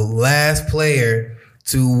 the last player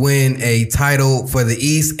to win a title for the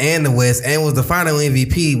East and the West and was the final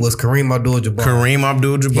MVP was Kareem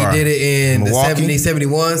Abdul-Jabbar. He did it in Milwaukee. The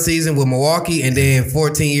 70-71 season with Milwaukee, and then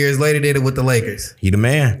 14 years later did it with the Lakers. He the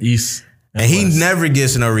man. East. And he never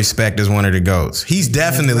gets no respect as one of the GOATs. He's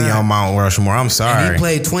definitely on Mount Rushmore. I'm sorry. And he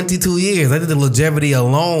played 22 years. I think the longevity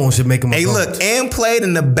alone should make him a GOAT. Look, and played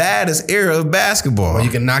in the baddest era of basketball. Or you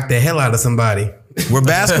can knock the hell out of somebody. Where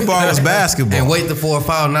basketball was basketball. And wait for a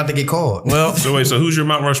foul not to get called. Well, so who's your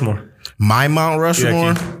Mount Rushmore? My Mount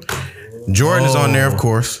Rushmore? Jordan is on there, of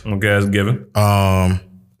course. Okay, that's given.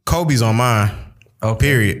 Kobe's on mine. Okay.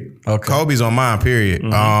 Period. Okay. Kobe's on mine, period.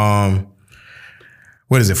 Mm-hmm.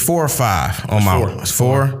 What is it? 4 or 5 on my one? It's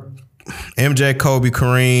 4. MJ, Kobe,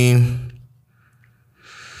 Kareem.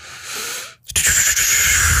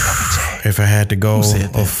 If I had to go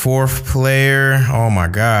a fourth player, oh my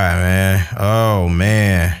God, man. Oh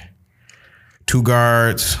man. 2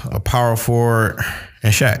 guards, a power forward,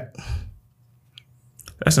 and Shaq.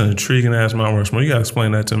 That's an intriguing ass Mount Rushmore. You gotta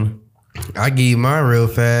explain that to me. I give you mine real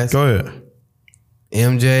fast. Go ahead.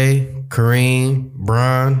 MJ, Kareem,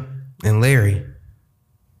 Bron, and Larry.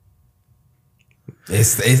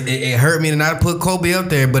 It hurt me to not put Kobe up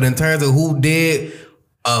there, but in terms of who did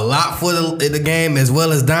a lot for the game as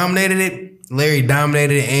well as dominated it, Larry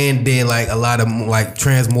dominated it and did like a lot of like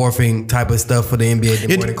transmorphing type of stuff for the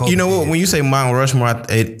NBA. You know what? When you say Mount Rushmore,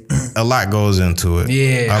 a lot goes into it.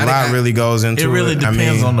 Yeah, a lot really goes into it. It really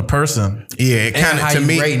depends on the person. Yeah, it kind of to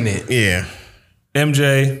me rating it. Yeah,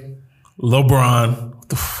 MJ, LeBron.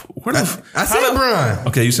 I said LeBron.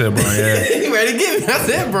 Okay, you said LeBron. Yeah, you ready to get me? I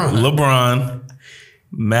said LeBron. LeBron.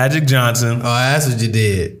 Magic Johnson. Oh, that's what you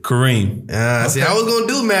did. Kareem. See, I was gonna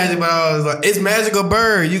do Magic, but I was like, it's Magic or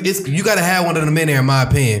Bird. You gotta have one of them in there, in my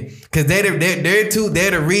opinion, because they're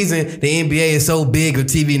the reason the NBA is so big on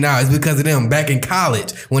TV now. It's because of them back in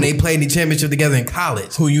college when they played the championship together in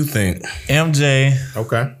college. Who you think? MJ.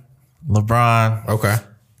 Okay. LeBron. Okay.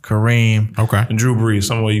 Kareem. Okay. And Drew Brees.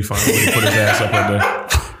 Some way you find a way to put his ass up there.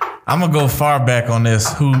 I'm gonna go far back on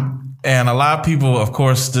this. Who And a lot of people, of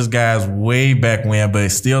course, this guy's way back when, but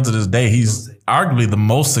still to this day, he's arguably the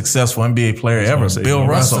most successful NBA player ever, Bill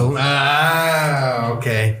Russell.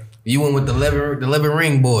 Okay. You went with the 11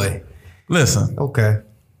 ring boy. Listen. Okay.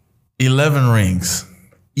 11 rings.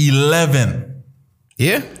 11.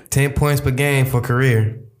 Yeah. 10 points per game for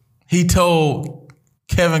career. He told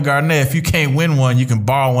Kevin Garnett, if you can't win one, you can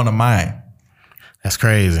borrow one of mine. That's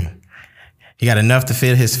crazy. He got enough to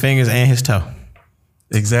fit his fingers and his toe.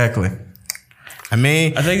 Exactly. I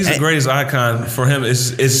mean, I think he's the greatest icon for him.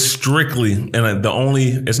 It's strictly, and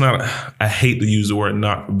it's not, I hate to use the word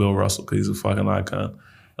not for Bill Russell because he's a fucking icon.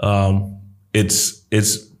 It's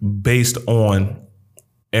based on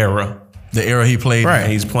era. The era he played in.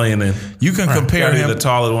 He's playing in. You can compare him.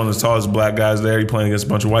 One of the tallest black guys there. He's playing against a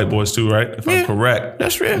bunch of white boys too, right? If I'm correct.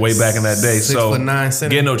 That's right. Way back in that day. 6'9" center.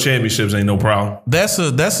 Getting no championships ain't no problem. That's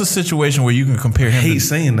a situation where you can compare him. I hate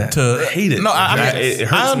saying that. I hate it. No,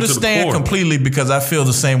 I understand completely because I feel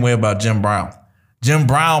the same way about Jim Brown. Jim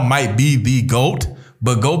Brown might be the GOAT,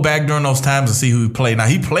 but go back during those times and see who he played. Now,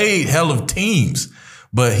 he played hell of teams,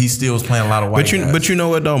 but he still was playing a lot of white guys. But you know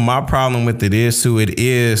what, though? My problem with it is, too, it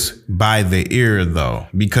is by the ear, though.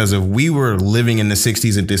 Because if we were living in the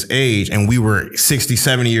 60s at this age and we were 60,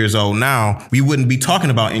 70 years old now, we wouldn't be talking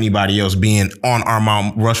about anybody else being on our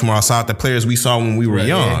Mount Rushmore outside the players we saw when we were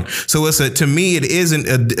young. Yeah. So to me, it isn't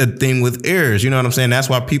a thing with ears. You know what I'm saying? That's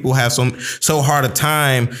why people have so hard a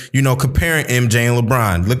time, comparing MJ and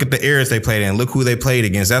LeBron. Look at the eras they played in. Look who they played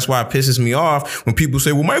against. That's why it pisses me off when people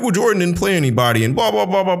say, well, Michael Jordan didn't play anybody and blah, blah,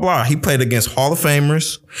 blah, blah, blah. He played against Hall of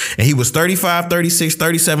Famers, and he was 35, 36,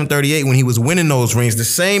 37, 38 when he was winning those rings, the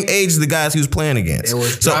same age as the guys he was playing against. It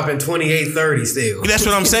was dropping 28, 30 still. That's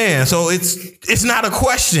what I'm saying. So it's not a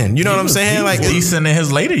question. You know what I'm saying? He was decent in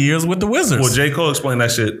his later years with the Wizards. Well, J. Cole explained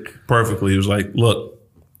that shit perfectly. He was like, look,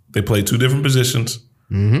 they play two different positions.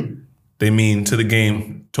 Mm-hmm. They mean to the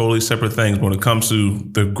game totally separate things. When it comes to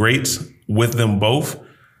the greats with them both,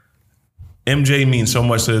 MJ means so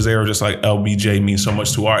much to his era, just like LBJ means so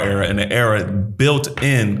much to our era. And the era built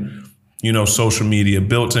in, social media,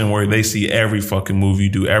 built in where they see every fucking move you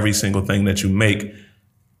do, every single thing that you make.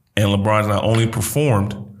 And LeBron's not only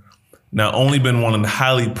performed, not only been one of the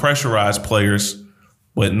highly pressurized players,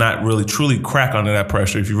 but not really truly crack under that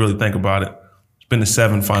pressure. If you really think about it, it's been the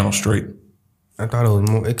 7 finals straight. I thought it was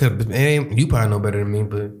more. It could. You probably know better than me,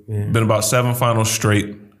 but yeah. Been about 7 finals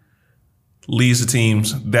straight. Leads the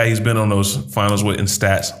teams that he's been on those finals with in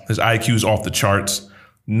stats. His IQ's off the charts.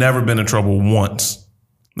 Never been in trouble once.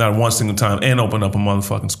 Not one single time. And opened up a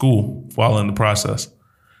motherfucking school while in the process.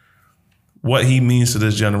 What he means to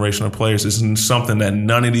this generation of players is something that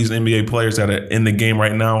none of these NBA players that are in the game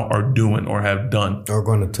right now are doing or have done. Or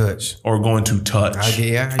going to touch. Oh,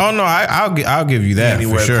 no, I'll give you that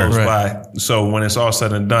anywhere for sure. Close by. So when it's all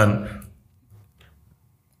said and done,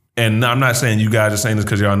 and I'm not saying you guys are saying this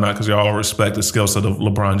because y'all all respect the skill set of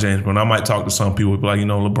LeBron James, but I might talk to some people who be like,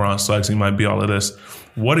 LeBron sucks. He might be all of this.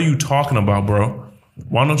 What are you talking about, bro?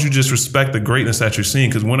 Why don't you just respect the greatness that you're seeing?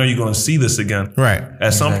 Because when are you going to see this again? Right.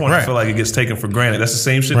 At some point, I feel like it gets taken for granted. That's the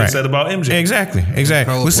same shit they said about MJ. Exactly.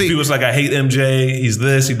 Well, people was like, I hate MJ. He's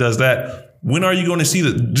this. He does that. When are you going to see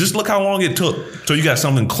that? Just look how long it took till you got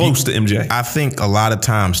something close to MJ. I think a lot of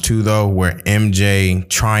times, too, though, where MJ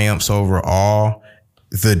triumphs over all,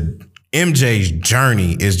 the MJ's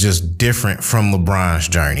journey is just different from LeBron's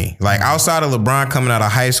journey. Like outside of LeBron coming out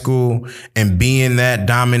of high school and being that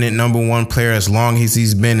dominant number one player as long as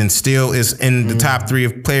he's been and still is in the top 3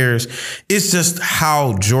 of players, it's just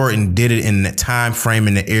how Jordan did it in the time frame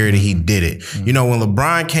and the era that he did it. When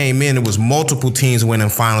LeBron came in, it was multiple teams winning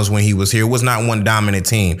finals when he was here. It was not one dominant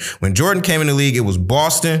team. When Jordan came in the league, it was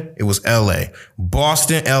Boston, it was LA.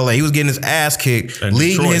 Boston, LA. He was getting his ass kicked,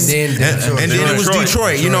 leading his, and then it was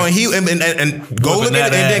Detroit. And go look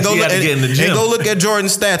at and go look at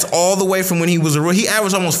Jordan's stats all the way from when he was a rookie. He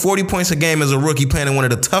averaged almost 40 points a game as a rookie, playing in one of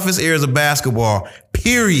the toughest eras of basketball.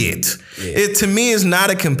 Period. Yeah. It to me is not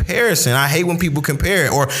a comparison. I hate when people compare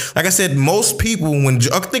it. Or like I said, most people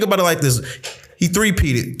think about it like this: he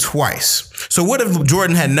 3-peated twice. So what if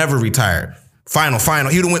Jordan had never retired? Final.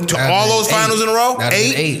 He would have went to all those finals in a row.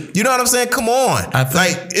 8. You know what I'm saying? Come on.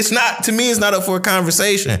 It's not, to me, it's not up for a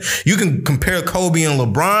conversation. You can compare Kobe and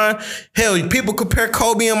LeBron. Hell, people compare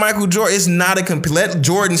Kobe and Michael Jordan. It's not let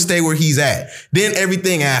Jordan stay where he's at. Then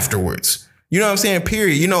everything afterwards. You know what I'm saying?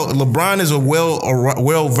 Period. LeBron is a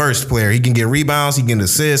well-versed player. He can get rebounds. He can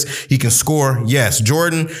assist. He can score. Yes,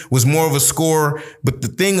 Jordan was more of a scorer. But the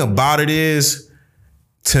thing about it is,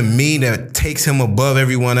 to me, that takes him above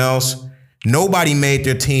everyone else, Nobody made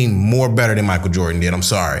their team more better than Michael Jordan did. I'm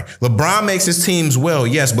sorry. LeBron makes his teams well,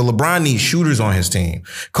 yes, but LeBron needs shooters on his team.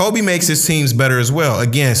 Kobe makes his teams better as well.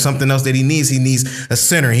 Again, something else that he needs a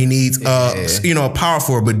center. He needs a power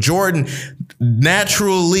forward. But Jordan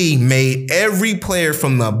naturally made every player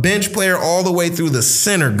from the bench player all the way through the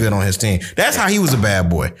center good on his team. That's how he was a bad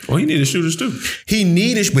boy. Well, he needed shooters too. He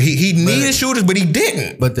needed shooters, but he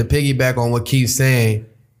didn't. But to piggyback on what Keith's saying,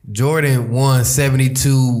 Jordan won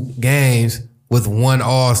 72 games with one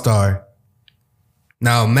All-Star.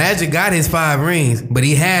 Now Magic got his 5 rings, but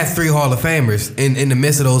he had 3 Hall of Famers in the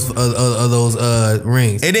midst of those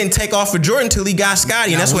rings. It didn't take off for Jordan until he got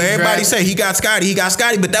Scotty, and that's what everybody say. He got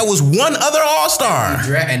Scotty, but that was one other All-Star.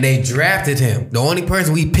 And they drafted him. The only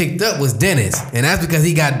person we picked up was Dennis, and that's because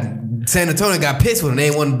he got San Antonio got pissed with him. They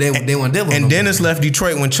want Denver. And Dennis left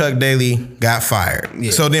Detroit when Chuck Daly got fired. Yeah.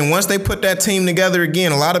 So then once they put that team together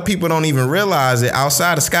again, a lot of people don't even realize that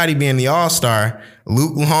outside of Scotty being the All-Star,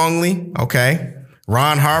 Luke Longley, okay.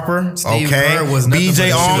 Ron Harper, Steve okay. Kerr was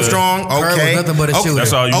BJ Armstrong, Kerr okay. was nothing but a shooter.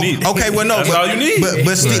 That's all you need. Okay, well no, that's all you need.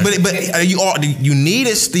 But you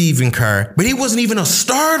needed Stephen Kerr, but he wasn't even a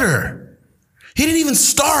starter. He didn't even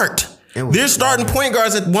start. Their starting point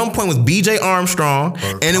guards at one point was BJ Armstrong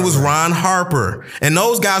and it was Ron Harper. And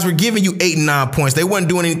those guys were giving you 8 and 9 points. They weren't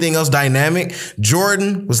doing anything else dynamic.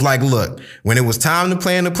 Jordan was like, look, when it was time to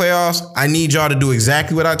play in the playoffs, I need y'all to do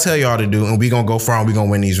exactly what I tell y'all to do, and we're going to go far and we're going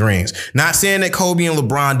to win these rings. Not saying that Kobe and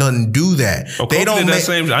LeBron doesn't do that. Oh, they don't make,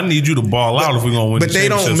 I need you to ball out if we're going to win the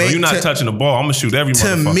championship. So you're not touching the ball. I'm going to shoot every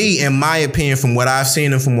motherfucker. To me, in my opinion, from what I've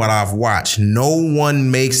seen and from what I've watched, no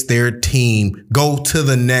one makes their team go to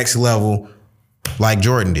the next level like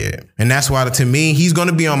Jordan did. And that's why, to me, he's going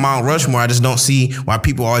to be on Mount Rushmore. I just don't see why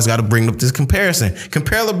people always got to bring up this comparison.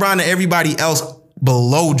 Compare LeBron to everybody else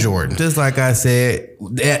below Jordan. Just like I said,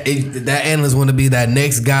 that analyst want to be that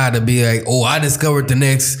next guy to be like, oh, I discovered the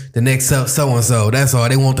next so-and-so. That's all.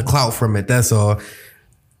 They want the clout from it. That's all.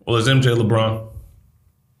 Well, it's MJ LeBron.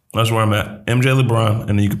 That's where I'm at. MJ LeBron,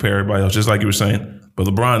 and then you compare everybody else, just like you were saying. But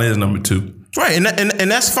LeBron is number 2. Right, and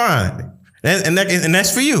that's fine. And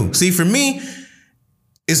that's for you. See, for me,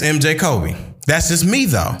 it's MJ Kobe. That's just me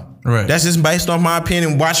though. Right. That's just based on my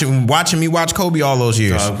opinion. Watching me watch Kobe all those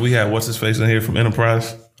years. If we had what's his face in here from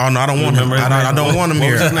Enterprise. Oh no, I don't want him. I don't want him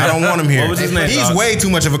here. I don't want him here. What was his name? He's way too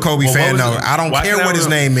much of a Kobe fan though. I don't care what his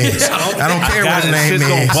name is. I don't care what his name is. It's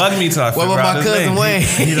gonna bug me till I figure What about out my his cousin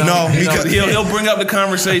name. Wayne? No, because he'll bring up the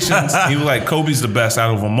conversations. He was like, Kobe's the best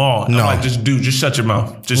out of them all. And No. I'm like, just shut your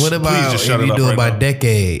mouth. What about please just shut if it you up do right it by now.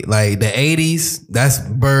 decade? Like the 80s, that's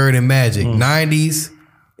Bird and Magic. 90s,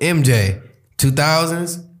 MJ.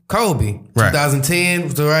 2000s, Kobe. Right. 2010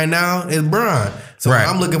 to right now is Bron. So Right.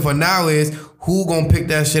 what I'm looking for now is who gonna pick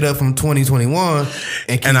that shit up from 2021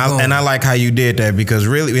 and keep going. I like how you did that, because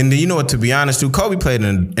really, and you know what, to be honest too, Kobe played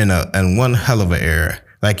in one hell of an era.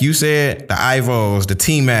 Like you said, the Ivos, the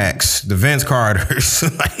T-Macs, the Vince Carters,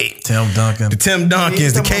 like Tim Duncan. the Tim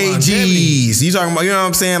Duncans, the KGs. You talking about, you know what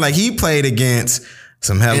I'm saying? Like he played against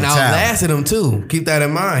some hell of and talent. outlasted him too. Keep that in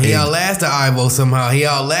mind. He outlasted Ivo somehow. He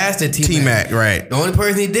outlasted T-Mac. right. The only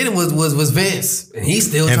person he did it was Vince. And he's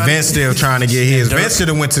still And trying Vince still trying to get his. Dirk. Vince should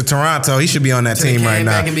have went to Toronto. He should be on that Should've team right came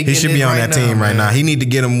now. back and be He should getting be it on right that team now, right man. now. He need to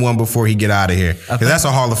get him one before he get out of here, because that's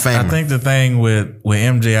a Hall of Famer. I think the thing with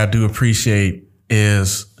MJ I do appreciate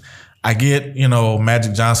is I get,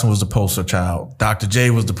 Magic Johnson was the poster child. Dr. J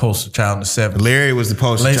was the poster child in the 70s. Larry was the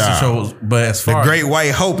poster child. But as The far Great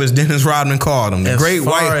White Hope, as Dennis Rodman called him. The as Great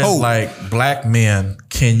far White as Hope. like black men,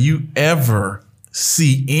 can you ever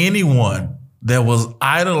see anyone that was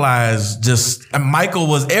idolized? And Michael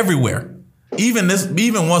was everywhere. Even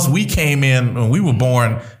once we came in, when we were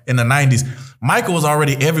born in the 90s, Michael was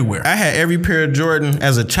already everywhere. I had every pair of Jordan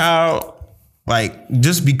as a child, like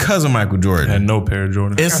just because of Michael Jordan. I had no pair of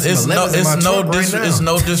Jordan. It's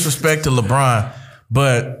no disrespect to LeBron,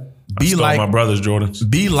 but be like my brother's Jordans.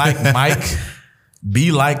 Be like Mike.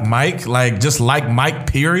 Be like Mike. Like just like Mike.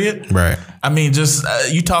 Period. Right. I mean, just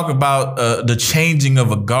you talk about the changing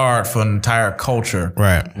of a guard for an entire culture.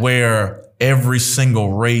 Right. Where every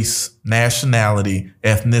single race, nationality,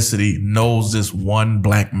 ethnicity knows this one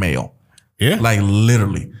black male. Yeah. Like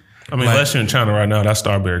literally. I mean, unless you're in China right now, that's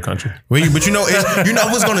Starberry country. But I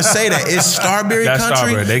was going to say that it's Starberry That's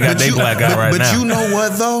country. Starberry. They got their black guy right now. But you know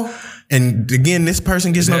what though? And again, this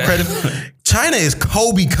person gets no credit. China is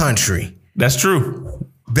Kobe country. That's true.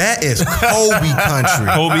 That is Kobe country.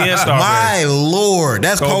 Kobe and Starberry. My Lord,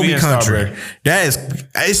 that's Kobe and country. Starberry.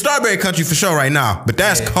 It's Starberry country for sure right now, but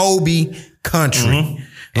that's Kobe country. Mm-hmm.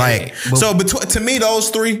 Like, so to me, those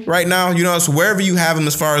three right now, so wherever you have them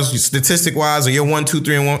as far as statistic wise, or your 1, 2,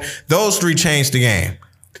 3, and 1, those three changed the game.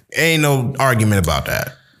 Ain't no argument about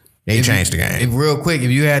that. They changed the game. Real quick,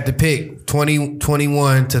 if you had to pick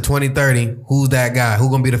 2021 to 2030, who's that guy? Who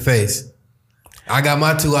gonna be the face? I got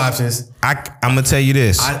my two options. I'm gonna tell you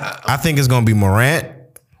this. I think it's gonna be Morant.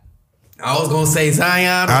 I was gonna say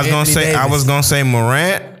Zion. I was gonna say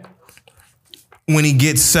Morant when he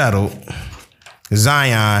gets settled.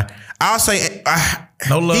 Zion. I'll say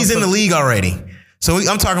he's in the league already. So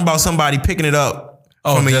I'm talking about somebody picking it up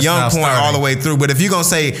from a young point all the way through. But if you're going to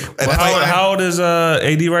say... How old is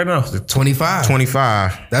AD right now? 25.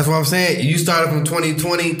 25. That's what I'm saying. You started from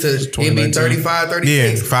 2020 to it'd be 35,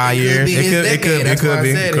 36. Yeah, 5 years. It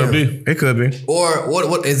could be. Or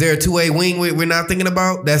what is there a two-way wing we're not thinking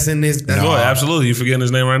about? That's in this... No, absolutely. You're forgetting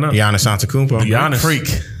his name right now. Giannis Antetokounmpo. Giannis. Freak.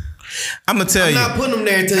 I'm gonna tell you. I'm not putting him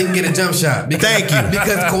there until he can get a jump shot. Thank you.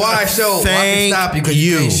 Because Kawhi showed I can stop you because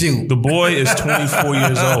you can't shoot. The boy is 24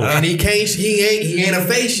 years old, and he ain't a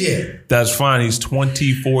face yet. That's fine. He's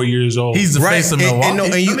 24 years old. He's the face of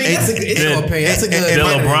Milwaukee. That's a good. Did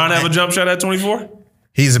LeBron have a jump shot at 24?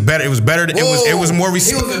 It was better. It was more. He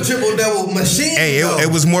was a triple double machine. Hey, it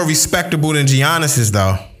was more respectable than Giannis's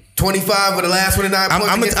though. 25 with the last 29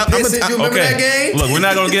 points against the Pistons. You remember that game? Look, we're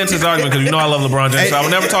not going to get into this argument because you know I love LeBron James. So I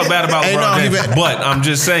would never talk bad about LeBron James. But I'm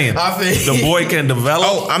just saying, the boy can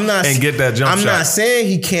develop and get that jump shot. I'm not saying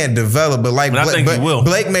he can't develop, but I think he will.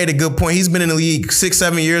 Blake made a good point. He's been in the league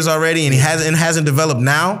 6-7 years already, and he hasn't developed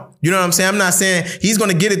now. You know what I'm saying? I'm not saying he's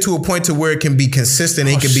going to get it to a point to where it can be consistent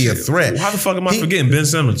and he can be a threat. How the fuck am I forgetting Ben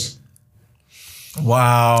Simmons?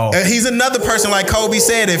 Wow. He's another person like Kobe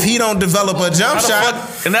said, if he don't develop a jump shot.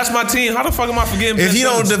 And that's my team. How the fuck am I forgetting Ben If he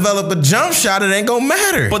Simmons? don't develop a jump shot, it ain't gonna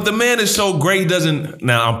matter. But the man is so great, he doesn't.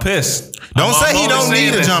 Now, I'm pissed. Don't say he don't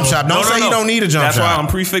need a jump shot. Don't say he don't need a jump shot. That's why I'm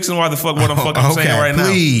prefixing what I'm fucking saying right now.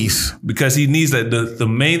 Please. Because he needs that. The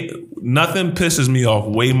main, nothing pisses me off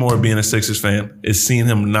way more being a Sixers fan is seeing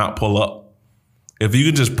him not pull up. If you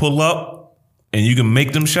can just pull up, and you can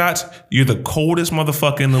make them shots, you're the coldest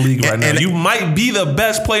motherfucker in the league right now. You might be the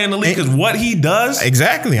best player in the league because what he does.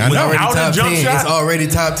 Exactly. I know. Without a jump shot, it's already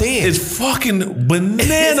top 10. It's fucking bananas.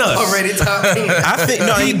 It's already top 10. I think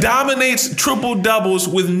he dominates triple doubles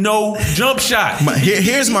with no jump shot.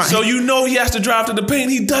 So you know he has to drive to the paint.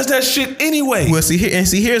 He does that shit anyway. Well,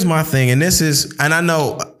 here's my thing, and I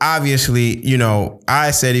know obviously,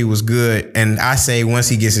 I said he was good, and I say once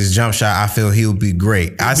he gets his jump shot, I feel he'll be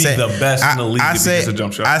great. He'll be the best in the league. I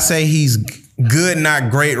say he's good,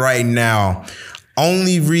 not great right now.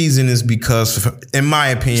 Only reason is because, in my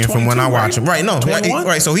opinion, from when I watch him, right? No,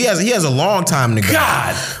 right. So he has a long time to go.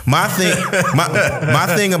 God, my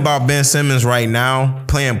thing about Ben Simmons right now,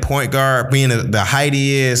 playing point guard, being the height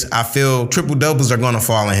he is, I feel triple doubles are going to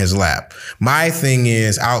fall in his lap. My thing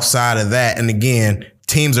is outside of that, and again,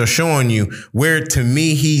 teams are showing you where to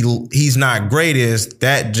me he's not great is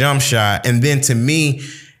that jump shot, and then to me,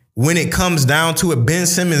 when it comes down to it, Ben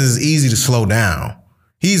Simmons is easy to slow down.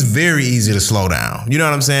 He's very easy to slow down. You know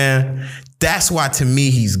what I'm saying? That's why to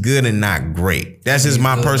me he's good and not great. That's just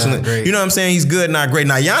my personal. You know what I'm saying? He's good, not great.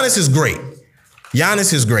 Now Giannis is great.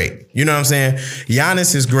 Giannis is great. You know what I'm saying?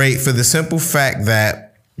 Giannis is great for the simple fact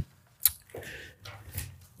that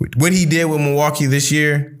what he did with Milwaukee this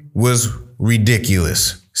year was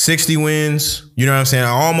ridiculous. 60 wins, you know what I'm saying?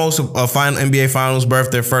 Almost a final NBA Finals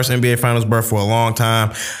berth, their first NBA Finals berth for a long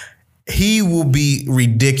time. He will be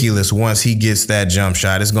ridiculous once he gets that jump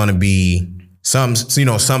shot. It's going to be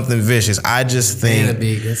something vicious. I just think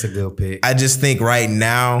that's a good pick. I just think right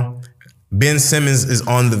now Ben Simmons is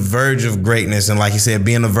on the verge of greatness, and like you said,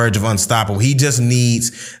 being on the verge of unstoppable. He just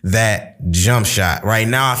needs that jump shot. Right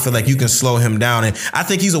now, I feel like you can slow him down, and I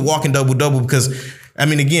think he's a walking double-double because, I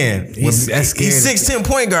mean, again, he's 6'10"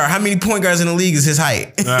 point guard. How many point guards in the league is his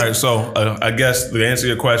height? All right, so I guess to answer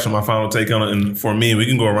your question, my final take on it, and for me, we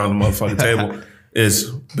can go around the motherfucking table, is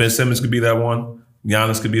Ben Simmons could be that one,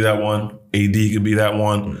 Giannis could be that one, AD could be that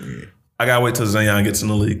one. I gotta wait till Zion gets in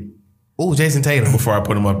the league. Ooh, Jason Tatum. Before I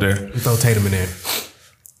put him up there. Throw Tatum in there.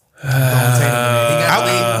 He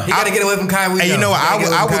got to get away from Kyrie. You know what?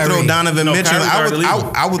 I would throw Donovan Mitchell.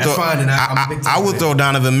 I would throw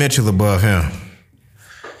Donovan Mitchell above him.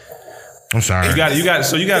 I'm sorry. You got it.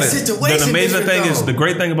 The amazing thing is, the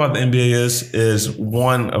great thing about the NBA is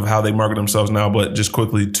one of how they market themselves now, but just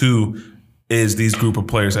quickly, two is these group of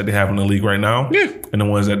players that they have in the league right now, and the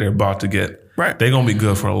ones that they're about to get. Right. They're gonna be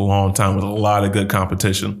good for a long time with a lot of good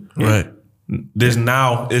competition. Right. It's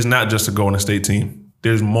not just a Golden State team.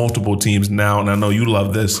 There's multiple teams now, and I know you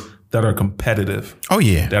love this, that are competitive. Oh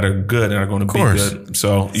yeah, that are good and are going to be good.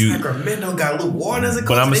 So Sacramento got Luke Walton as a coach.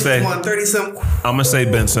 But I'm gonna say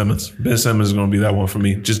Ben Simmons. Ben Simmons is going to be that one for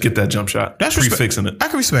me. Just get that jump shot. That's fixing it. I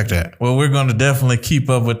can respect that. Well, we're going to definitely keep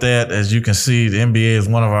up with that. As you can see, the NBA is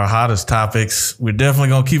one of our hottest topics. We're definitely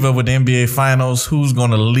going to keep up with the NBA Finals. Who's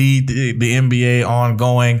going to lead the NBA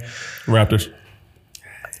ongoing? Raptors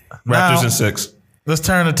Now, in 6. Let's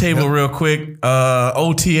turn the table real quick.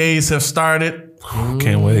 OTAs have started.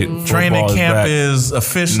 Can't wait. Training Football camp is is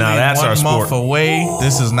officially Now that's 1 our month sport. away.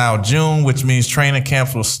 This is now June, which means training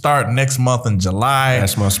camps will start next month in July.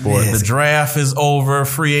 That's my sport. The draft is over.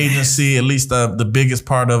 Free agency, at least the biggest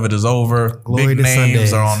part of it, is over. Glory Big to names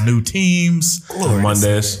Sundays. are on new teams.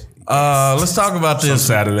 Mondays. Let's talk about Some this.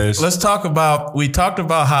 Saturdays. We talked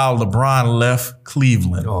about how LeBron left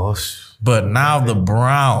Cleveland. But now the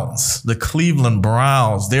Browns, the Cleveland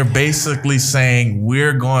Browns, they're basically saying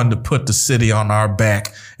we're going to put the city on our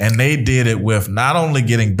back. And they did it with not only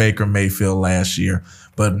getting Baker Mayfield last year,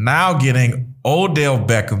 but now getting Odell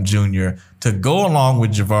Beckham Jr. to go along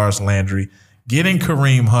with Jarvis Landry, getting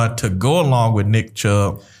Kareem Hunt to go along with Nick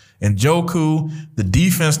Chubb, and Njoku, the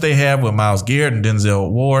defense they have with Myles Garrett and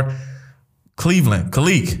Denzel Ward. Cleveland,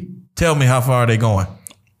 Khalik, tell me how far are they going?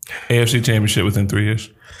 AFC Championship within 3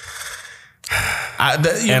 years.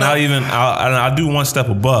 I'll do one step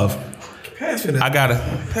above. I got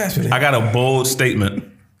a bold statement.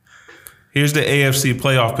 Here's the AFC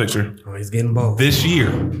playoff picture. Oh, he's getting bold. This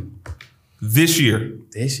year.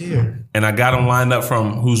 And I got them lined up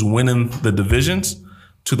from who's winning the divisions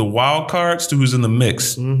to the wild cards to who's in the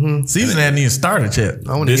mix. Season hadn't even started yet.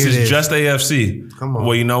 This is just AFC. Come on.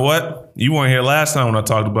 Well, you know what? You weren't here last time when I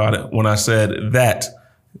talked about it, when I said that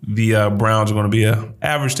the Browns are going to be an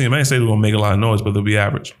average team. I didn't say they're going to make a lot of noise, but they'll be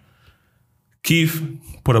average. Keith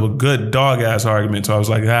put up a good dog-ass argument, so I was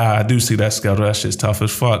like, I do see that schedule. That shit's tough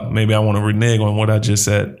as fuck. Maybe I want to renege on what I just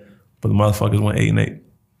said, but the motherfuckers went 8-8.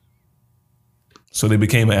 So they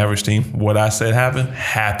became an average team. What I said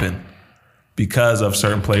happened because of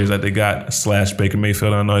certain players that they got / Baker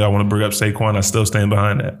Mayfield. I know y'all want to bring up Saquon. I still stand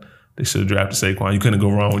behind that. They should have drafted Saquon. You couldn't go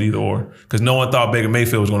wrong with either or, because no one thought Baker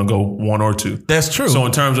Mayfield was going to go 1 or 2. That's true. So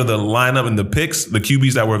in terms of the lineup and the picks, the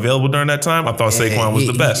QBs that were available during that time, I thought Saquon was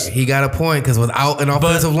the best. He got a point, because without an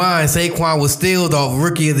offensive line, Saquon was still the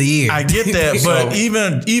rookie of the year. I get that, but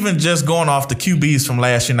even just going off the QBs from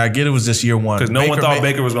last year, and I get it was just year one. Because no one thought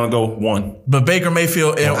Baker was going to go 1. But Baker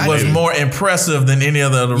Mayfield was more impressive than any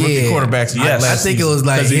other rookie quarterbacks. Yes, I think it was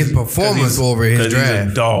like his performance over his draft.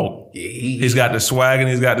 He's a dog. He's got the swag and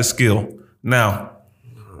he's got the skill. Now,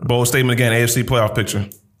 bold statement again, AFC playoff picture.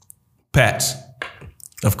 Pats.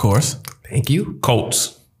 Of course. Thank you.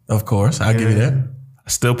 Colts. Of course. I'll give you that. I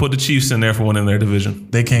still put the Chiefs in there for winning their division.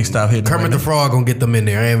 They can't stop hitting Kermit the Frog going to get them in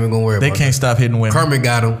there. I ain't even going to worry about it. They can't stop hitting women. Kermit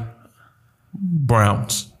got them.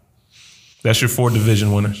 Browns. That's your 4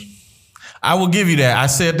 division winners. I will give you that. I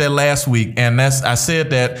said that last week, and I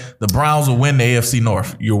said that the Browns will win the AFC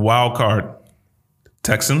North. Your wild card.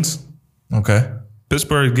 Texans. Okay.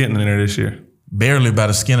 Pittsburgh getting in there this year. Barely by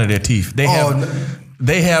the skin of their teeth. They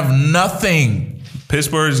have nothing.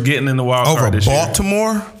 Pittsburgh's getting in the wild Over card this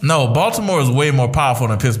Baltimore? year. No, Baltimore is way more powerful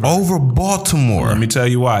than Pittsburgh. Over Baltimore. Let me tell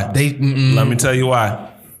you why. Let me tell you why.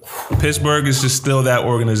 Pittsburgh is just still that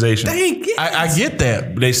organization. I get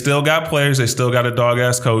that. They still got players. They still got a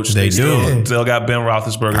dog-ass coach. They do. Still got Ben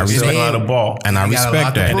Roethlisberger. They still got a ball. And I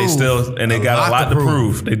respect that. And they got a lot to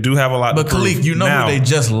prove. They do have a lot to prove. But Khalik, you know now, who they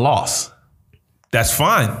just lost. That's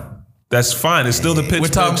fine. That's fine. It's still the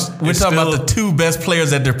Pittsburgh. We're talking about the 2 best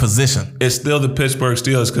players at their position. It's still the Pittsburgh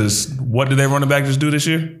Steelers, because what did their running back just do this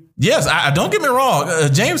year? Yes, I don't get me wrong.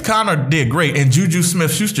 James Conner did great, and Juju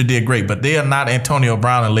Smith-Schuster did great, but they are not Antonio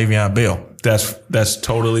Brown and Le'Veon Bell. That's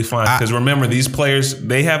totally fine. Because remember, these players,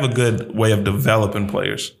 they have a good way of developing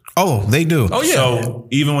players. Oh, they do. Oh, yeah. So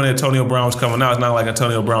even when Antonio Brown was coming out, it's not like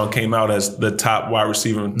Antonio Brown came out as the top wide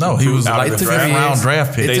receiver. No, he was like the 5th round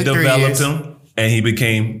draft pick. They developed him, and he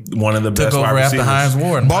became one of the best wide receivers. Took over after Hines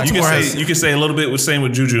Ward. Baltimore you can say a little bit was same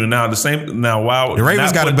with Juju. The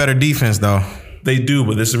Ravens got a better defense, though. They do,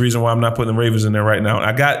 but this is the reason why I'm not putting the Ravens in there right now.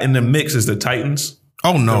 I got in the mix is the Titans.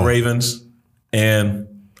 Oh, no. The Ravens, and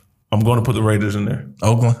I'm going to put the Raiders in there.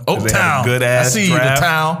 Oakland. They had a good ass I see draft you, the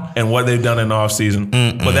town. and what they've done in the offseason.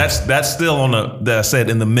 But that's still on that I said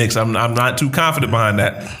in the mix. I'm not too confident behind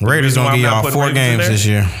that. Raiders gonna give y'all 4 games this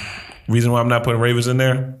year. Reason why I'm not putting Ravens in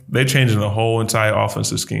there, they're changing the whole entire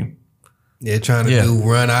offensive scheme. They're trying to do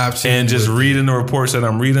run options. And just reading the reports that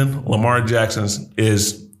I'm reading, Lamar Jackson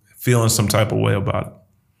is feeling some type of way about it.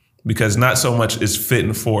 Because not so much is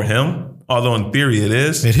fitting for him, although in theory it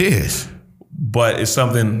is. It is. But it's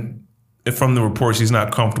something from the reports, he's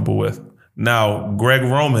not comfortable with. Now, Greg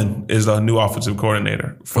Roman is the new offensive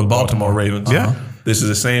coordinator for the Baltimore Ravens. Yeah. This is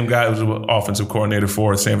the same guy who was the offensive coordinator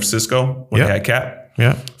for San Francisco when they had Cap.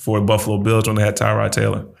 Yeah. For Buffalo Bills when they had Tyrod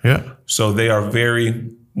Taylor. Yeah. So they are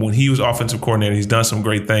when he was offensive coordinator, he's done some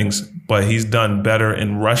great things, but he's done better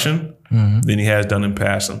in rushing than he has done in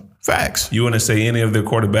passing. Facts. You wouldn't say any of their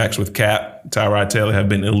quarterbacks with Cap, Tyrod Taylor have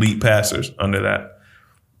been elite passers under that.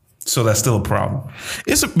 So that's still a problem.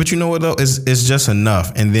 But you know what though? It's just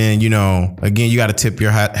enough. And then, again, you got to tip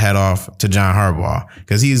your hat off to John Harbaugh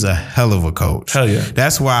because he's a hell of a coach. Hell yeah.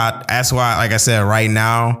 That's why, like I said, right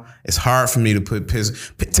now, it's hard for me to put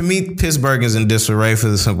to me, Pittsburgh is in disarray for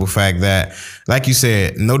the simple fact that, like you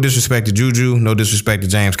said, no disrespect to Juju, no disrespect to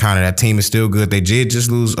James Conner. That team is still good. They did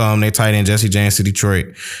just lose their tight end, Jesse James, to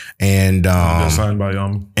Detroit. And signed by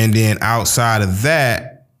and then outside of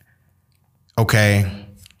that, okay,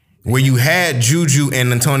 where you had Juju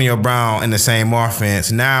and Antonio Brown in the same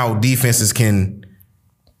offense, now defenses can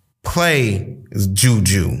play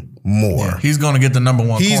Juju more. Yeah, he's going to get the number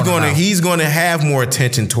one. He's going to have more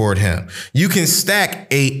attention toward him. You can stack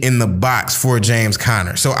 8 in the box for James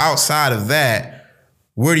Conner. So outside of that,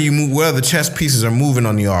 where do you move? Where the chess pieces are moving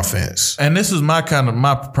on the offense? And this is my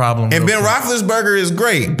problem. And Ben Roethlisberger is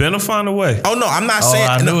great. Ben will find a way. Oh no, I'm not saying.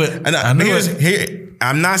 I knew it.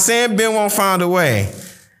 I'm not saying Ben won't find a way.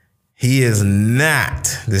 He is not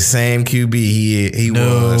the same QB he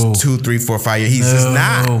was 2, 3, 4, 5 years. He's just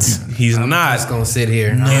not. He's I'm not. just gonna sit here.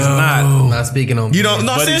 He's not. I'm not speaking on. You don't.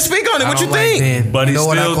 No, speak on it. What you think? But he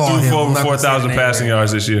still threw for over 4,000 passing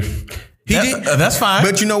yards this year. He did. That's fine.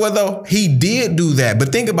 But you know what though? He did do that.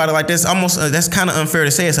 But think about it like this. That's kind of unfair to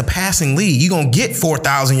say. It's a passing league. You're gonna get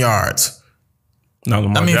 4,000 yards.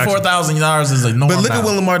 No, 4,000 yards is a norm. But look at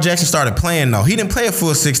when Lamar Jackson started playing though. He didn't play a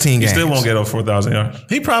full 16 games. He still won't get over 4,000 yards.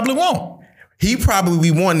 He probably won't. He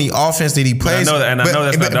probably won the offense that he plays. I know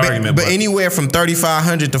that's not the argument. But anywhere from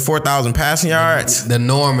 3,500 to 4,000 passing yards. The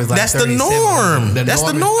norm is like that's the norm. That's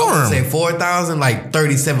the norm. I would say 4,000, like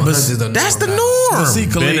 3,700 is the norm. That's the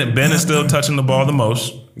norm. Ben is still touching the ball the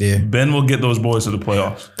most. Yeah. Ben will get those boys to the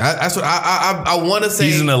playoffs. That's what I want to say.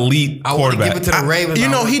 He's an elite quarterback. I want to give it to the Ravens.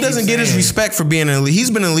 He doesn't get his respect for being an elite. He's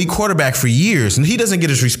been an elite quarterback for years, and he doesn't get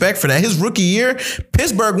his respect for that. His rookie year,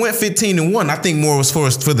 Pittsburgh went 15-1. I think more was for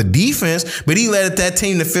the defense, but he led that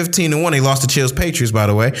team to 15-1. They lost to Chills Patriots, by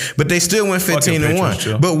the way, but they still went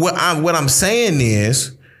 15-1. But what I'm saying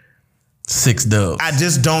is 6 dubs. I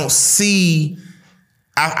just don't see.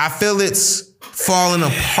 I feel it's falling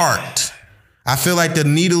apart. I feel like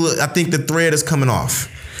I think the thread is coming off.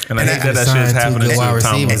 And I hate that shit is happening.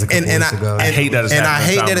 I hate that it's happening. And I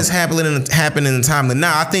hate that it's happening in the timeline.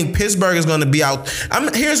 Now, I think Pittsburgh is going to be out.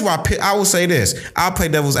 Here's why I will say this. I'll play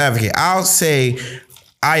devil's advocate. I'll say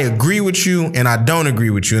I agree with you and I don't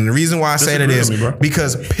agree with you. And the reason why I say that is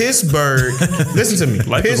because Pittsburgh, listen to me.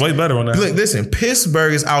 Life is way better on that. Look, listen,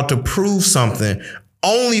 Pittsburgh is out to prove something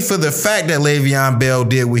only for the fact that Le'Veon Bell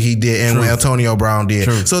did what he did and what Antonio Brown did.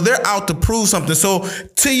 True. So they're out to prove something. So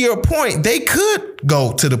to your point, they could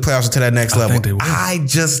go to the playoffs to that next level. I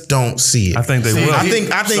just don't see it. I think they will. I think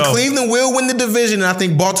Cleveland will win the division, and I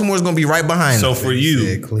think Baltimore is going to be right behind them. So for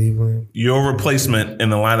you, Cleveland, your replacement in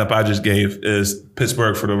the lineup I just gave is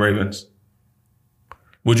Pittsburgh for the Ravens.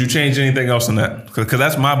 Would you change anything else in that? Because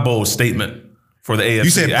that's my bold statement. For the AFC. You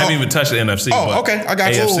said, I haven't even touched the NFC. Oh, okay. I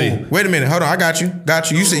got AFC. you. Wait a minute. Hold on. I got you.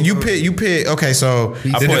 You said you pick. Okay, so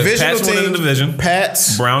I the divisional Pats won in the division.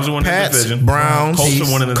 Pats. Browns won in the division. Browns.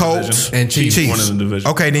 Colts won in the division. And Chiefs won in the division.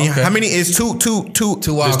 Okay, then how many is two wild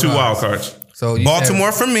There's 2 wild cards. So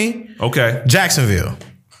Baltimore for me. Okay. Jacksonville.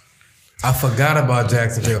 I forgot about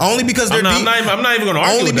Jacksonville. Only because I'm not even going to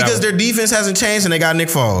argue only because their defense hasn't changed and they got Nick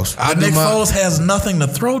Foles. Nick Foles has nothing to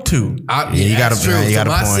throw to. You got to. You got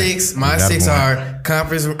my six are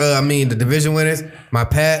conference. The division winners. My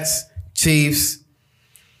Pats, Chiefs.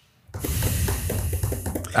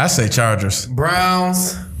 I say Chargers.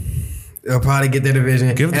 Browns. They'll probably get their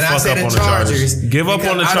division. Give the fuck up on the Chargers. Give up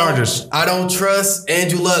on the Chargers. I don't trust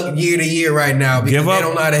Andrew Luck year to year right now because they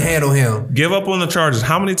don't know how to handle him. Give up on the Chargers.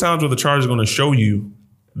 How many times are the Chargers going to show you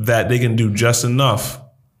that they can do just enough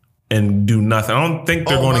and do nothing? I don't think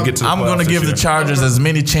they're going to get to the playoffs. I'm going to give the Chargers as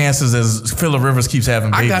many chances as Phillip Rivers keeps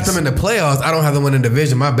having babies. I got them in the playoffs. I don't have them win the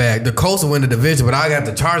division. My bad. The Colts will win the division, but I got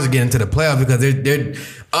the Chargers getting into the playoffs because they're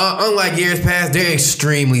unlike years past, they're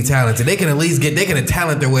extremely talented. They can at least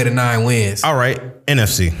talent their way to 9 wins. All right,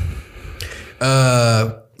 NFC.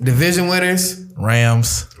 Division winners.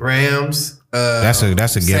 Rams. That's a given.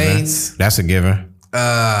 Saints. That's a given.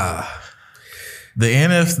 The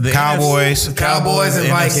Cowboys. Cowboys and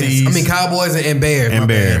Vikings. NFCs. Cowboys and Bears. And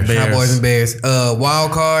Bears. Cowboys and Bears.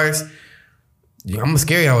 Wild cards. I'm gonna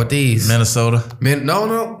scare y'all with these. Minnesota.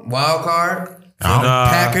 No. Wild card.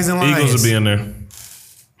 Packers and Lions. Eagles will be in there.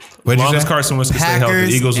 As long as Carson Wentz can stay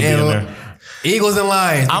healthy, Eagles will be in there. Eagles and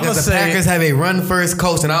Lions. Because the Packers have a run-first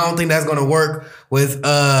coach, and I don't think that's going to work with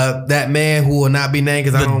that man who will not be named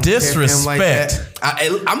because I don't disrespect. Care for him like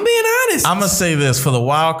that. I'm being honest. I'm gonna say this for the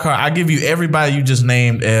wild card. I give you everybody you just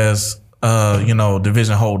named as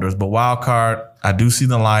division holders, but wild card, I do see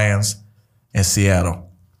the Lions and Seattle.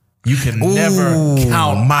 You can never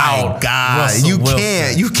count out Russell You Wilson.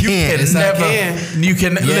 can't. You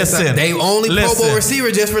can listen. They only Pro Bowl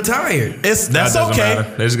receiver just retired. That's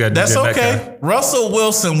okay. They just got that's DJ okay. Metcalf. Russell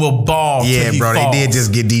Wilson will ball. Yeah, till he bro. falls. They did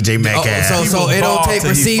just get DJ Metcalf. So it don't take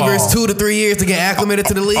receivers 2 to 3 years to get acclimated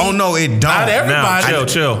to the league. Oh no, it don't. Not everybody. Now,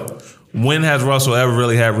 chill. When has Russell ever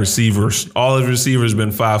really had receivers? All his receivers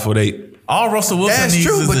been 5'8". All Russell Wilson That's needs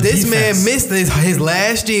true, is but the this defense. man missed his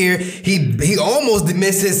last year. He almost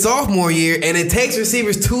missed his sophomore year, and it takes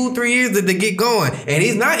receivers 2-3 years to get going. And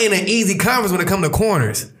he's not in an easy conference when it comes to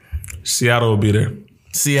corners. Seattle will be there.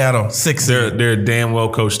 Seattle 6. They're a damn well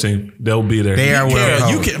coached team. They'll be there. They are well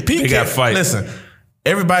You coached. can. They got fight. Listen,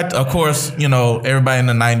 everybody. Of course, everybody in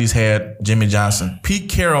the '90s had Jimmy Johnson. Pete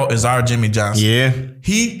Carroll is our Jimmy Johnson. Yeah.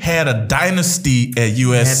 He had a dynasty at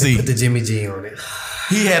USC. Had to put the Jimmy G on it.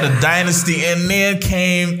 He had a dynasty and then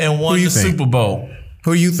came and won Who you the think? Super Bowl.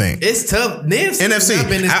 Who you think? It's tough. NFC NFC. not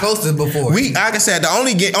been this close to before. Like I said, the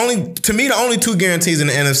only two guarantees in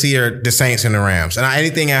the NFC are the Saints and the Rams, and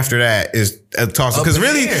anything after that is a toss. Because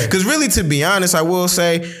really, to be honest, I will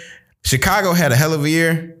say Chicago had a hell of a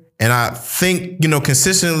year, and I think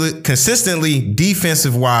consistently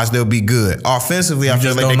defensive wise they'll be good. Offensively, I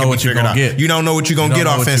feel like they can be figured out. You don't know what you're gonna get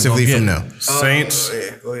offensively from them. Saints,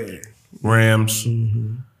 Go ahead. Rams.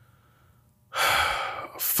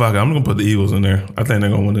 Fuck it, I'm gonna put the Eagles in there. I think they're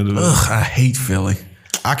gonna win the division. I hate Philly.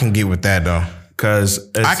 I can get with that though. Because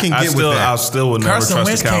I can get with that. I still would never Carson trust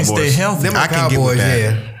Wentz the can't Cowboys. stay healthy. Them are I can get Cowboys, with that.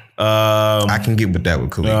 yeah. I can get with that with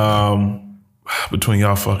Khalid. Between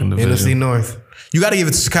y'all fucking division. NFC North. You got to give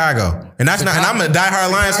it to Chicago, and that's not. And I'm a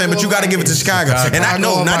diehard Lions fan, but you got to give it to Chicago. And I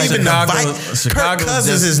know not even the Vikings. Kirk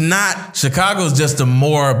Cousins is not. Chicago's just a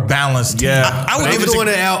more balanced team. Yeah. I would They give it doing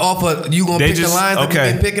to. it out off of you gonna They pick just- the Lions like okay.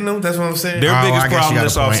 you've been picking them. That's what I'm saying. Their I biggest guess problem you got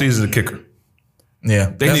this a point. offseason is the kicker.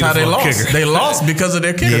 Yeah, They that's need how a they fucking lost. kicker. They lost because of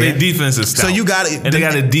their kicker. Their defense is stout. So you got it, and they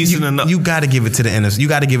got a decent enough. You got to give it to the NFC. You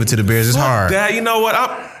got to give it to the Bears. It's hard. Dad, you know what?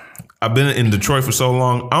 I've been in Detroit for so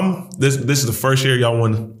long. This is the first year y'all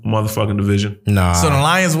won the motherfucking division. Nah. So the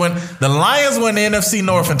Lions win. The Lions win the NFC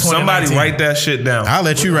North in 2019. Somebody write that shit down. I'll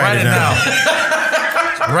let you write it down.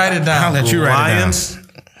 Write it down. I'll let you write it down. Lions.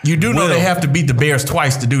 You do know they have to beat the Bears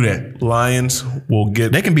twice to do that. Lions will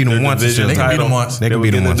get. They can beat them the once. division They can beat them title. once. They can will beat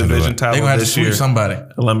get them the once and do division it. title They're gonna have to this sweep year. somebody.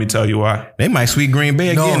 And let me tell you why. They might sweep Green Bay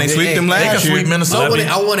again. They sweep them They can last year. sweep Minnesota.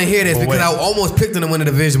 I want to hear this because I almost picked them to win the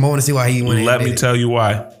division. But I want to see why he won. Let me tell you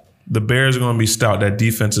why. The Bears are going to be stout. That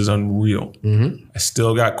defense is unreal. I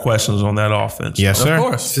still got questions on that offense. Yes, sir. Of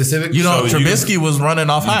course. Specific. You know, So you Trubisky was running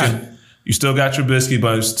off high. You still got Trubisky,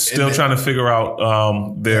 but still trying to figure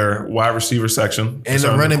out their wide receiver section. And the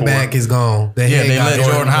running back is gone. Yeah, they let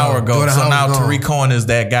Jordan Howard go. Jordan So now Howard's gone. Tariq Cohen is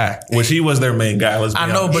that guy. Which he was their main guy. Let's be I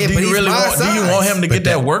know, honest. but Yeah, do but you he's really my want? Do you size. want him to get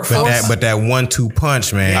that work for us? But that 1-2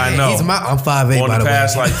 punch, man. I know. I'm 5'8", On by the the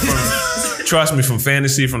past, way. like, trust me, from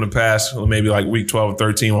fantasy from the past, maybe like week 12 or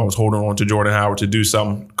 13, when I was holding on to Jordan Howard to do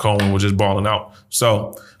something, Cohen was just balling out.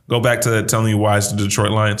 So go back to telling you why it's the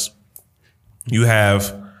Detroit Lions. You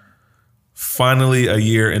have finally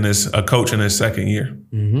a coach in his second year.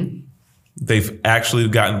 They've actually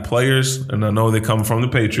gotten players, and I know they come from the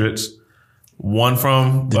Patriots. One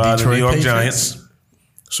from the New Detroit York Patriots. Giants.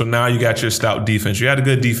 So now you got your stout defense. You had a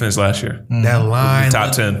good defense last year. That line.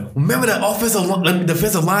 Top 10. Remember the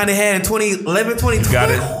defensive line they had in 2011, 2012? You got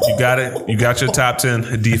it. You got it. You got your top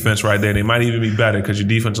 10 defense right there. They might even be better because your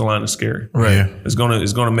defensive line is scary. Right. Yeah. It's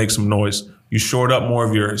gonna make some noise. You shored up more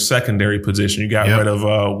of your secondary position. You got rid of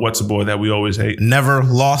what's the boy that we always hate? Never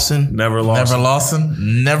Lawson. Never Lawson.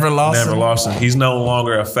 Never Never Lawson. He's no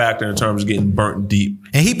longer a factor in terms of getting burnt deep.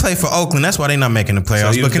 And he played for Oakland. That's why they're not making the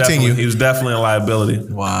playoffs. he But was continue. He was definitely a liability.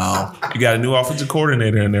 Wow. You got a new offensive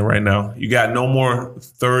coordinator in there right now. You got no more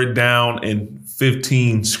 3rd down and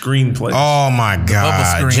 15 screen plays. Oh my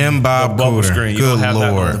God, screen. Jim Bob The bubble Cooter. screen. You Good don't have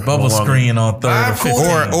that Lord. no Bubble longer. screen on 3rd or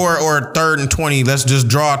 15. Or 3rd and 20. Let's just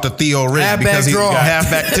draw it to Theo Riddick Halfback because he draw. got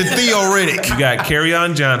halfback to Theo Riddick. You got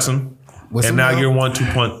Kerryon Johnson, What's and him now now? your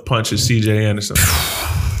 1-2 punch is C.J. Anderson.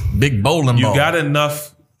 Big bowling You ball. got enough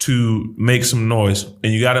to make some noise,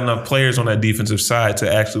 and you got enough players on that defensive side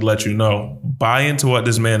to actually let you know buy into what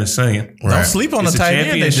this man is saying. Don't sleep on the tight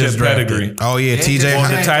end they just drafted. Pedigree. Oh yeah, TJ. On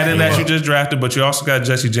the tight end that you just drafted, but you also got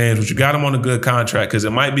Jesse James, but you got him on a good contract because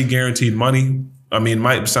it might be guaranteed money. I mean, it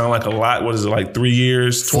might sound like a lot. What is it, like 3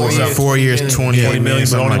 years? 4 years, 20 million,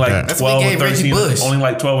 but only like 12 or 13. Only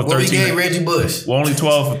like 12 or 13. What we gave Reggie Bush. Well, only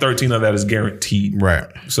 12 or 13 of that is guaranteed. Right.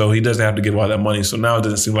 So he doesn't have to give all that money. So now it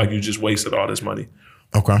doesn't seem like you just wasted all this money.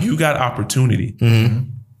 Okay. You got opportunity. Mm-hmm.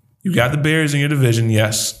 You got the Bears in your division,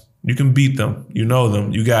 yes. You can beat them. You know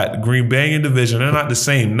them. You got Green Bay in your division. They're not the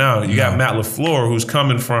same now. You got Matt LaFleur, who's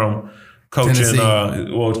coming from coaching. He's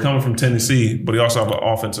coming from Tennessee, but he also has an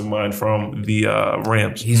offensive mind from the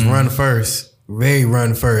Rams. He's run first. Very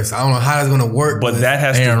run first. I don't know how that's going to work. But that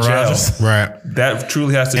has Aaron to gel. Rodgers. Right. That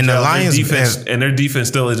truly has to And gel. the Lions, their defense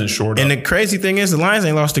still isn't short And up. the crazy thing is, the Lions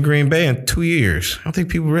ain't lost to Green Bay in 2 years. I don't think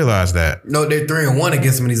people realize that. No, they're 3-1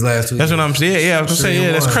 against them in these last 2 That's years. what I'm saying. Yeah, I was gonna say,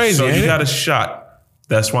 yeah, that's crazy. So ain't you it? got a shot.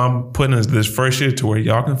 That's why I'm putting this first year to where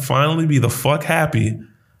y'all can finally be the fuck happy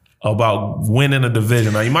about winning a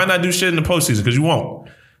division. Now, you might not do shit in the postseason because you won't,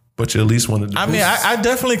 but you at least win the division. I mean, I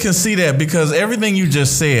definitely can see that because everything you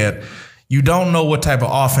just said, you don't know what type of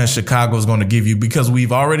offense Chicago is going to give you because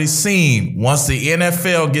we've already seen once the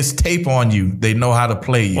NFL gets tape on you, they know how to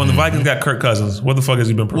play you. When the Vikings got Kirk Cousins, what the fuck has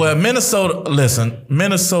he been proving? Well,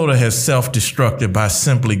 Minnesota has self-destructed by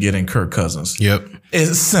simply getting Kirk Cousins. Yep.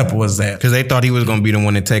 It's as simple as that. Because they thought he was going to be the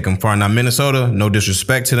one to take them far. Now, Minnesota, no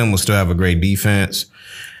disrespect to them, will still have a great defense.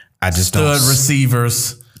 I just don't. Stud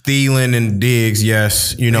receivers. Thielen and Diggs,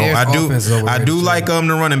 yes. You know, Their I offense is do overrated, too. like the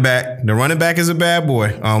running back. The running back is a bad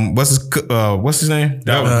boy. What's his name?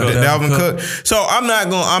 Dalvin Cook. Cook. So I'm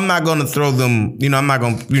not gonna throw them, you know, I'm not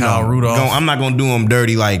gonna, you Kyle know, Rudolph. I'm not gonna do them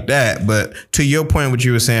dirty like that. But to your point, what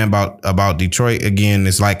you were saying about Detroit, again,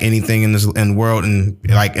 it's like anything in the world and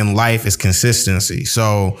like in life is consistency.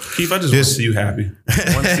 So Keith, I just want to see you happy.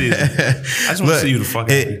 One season. I just want to see you the fuck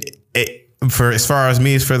happy. For as far as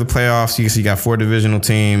me, it's for the playoffs. You got 4 divisional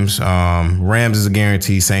teams. Rams is a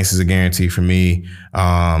guarantee. Saints is a guarantee for me.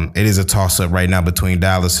 It is a toss up right now between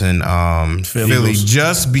Dallas and Philly,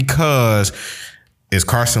 just because is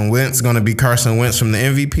Carson Wentz going to be Carson Wentz from the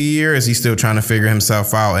MVP year? Is he still trying to figure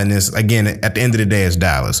himself out? And this again, at the end of the day, it's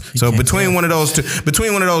Dallas. So between one of those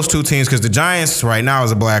two teams, because the Giants right now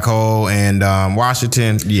is a black hole, and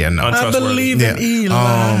Washington, no. I believe in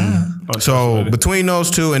Eli. So between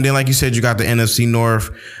those two, and then like you said, you got the NFC North.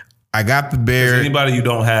 I got the Bears. Anybody you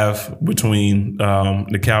don't have between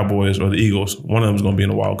the Cowboys or the Eagles, one of them is going to be in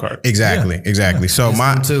the wild card. Exactly. So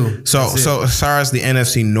so as far as the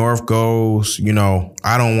NFC North goes, you know,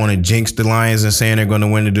 I don't want to jinx the Lions and saying they're going to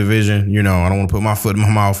win the division. You know, I don't want to put my foot in my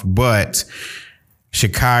mouth, but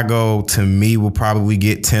Chicago, to me, will probably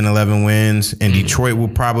get 10, 11 wins, and Detroit will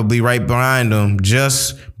probably right behind them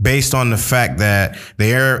just based on the fact that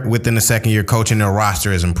they're within the second year coach and their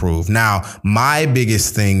roster has improved. Now, my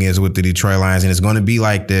biggest thing is with the Detroit Lions, and it's going to be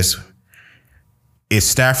like this. Is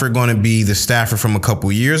Stafford going to be the Stafford from a couple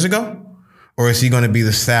years ago? Or is he going to be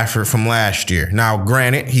the Stafford from last year? Now,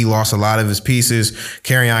 granted, he lost a lot of his pieces.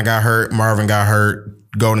 Kerryon got hurt. Marvin got hurt.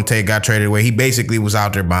 Golden Tate got traded away. He basically was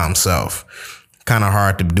out there by himself. Kind of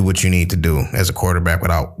hard to do what you need to do as a quarterback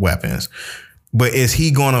without weapons. But is he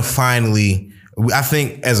going to finally, I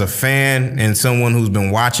think as a fan and someone who's been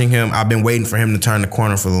watching him, I've been waiting for him to turn the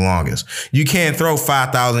corner for the longest. You can't throw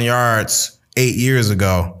 5,000 yards 8 years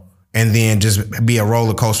ago and then just be a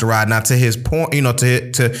roller coaster ride. Now, to his point, you know,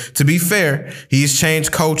 to be fair, he's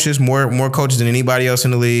changed coaches, more coaches than anybody else in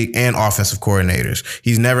the league, and offensive coordinators.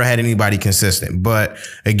 He's never had anybody consistent. But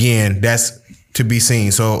again, that's to be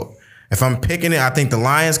seen. So if I'm picking it, I think the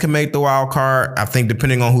Lions can make the wild card. I think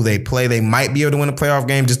depending on who they play, they might be able to win a playoff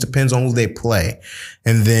game. Just depends on who they play.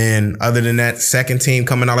 And then other than that, second team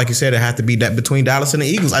coming out, like you said, it has to be that between Dallas and the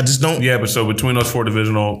Eagles. I just don't. Yeah, but so between those 4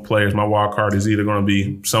 divisional players, my wild card is either going to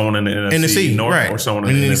be someone in the NFC North right, or someone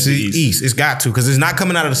in the NFC East. It's got to, because it's not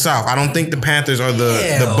coming out of the South. I don't think the Panthers or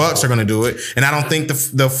the Bucks are going to do it. And I don't think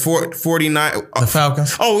the 49... The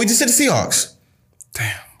Falcons. Oh, we just said the Seahawks.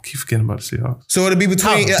 Damn. Keep forgetting about the Seahawks. So it'll be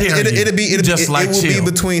between it will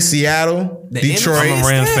be between Seattle, Detroit. I'm a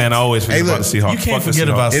Rams fan. I always forget about the Seahawks. You can't forget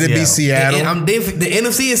about It'll be Seattle. The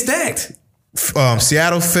NFC is stacked.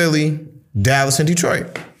 Seattle, Philly, Dallas, and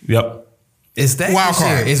Detroit. Yep. It's stacked. Wild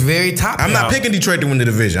card. It's very top. I'm not picking Detroit to win the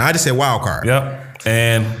division. I just said wild card. Yep.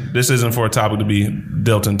 And this isn't for a topic to be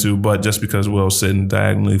dealt into, but just because Will's sitting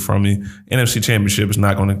diagonally from me, NFC Championship is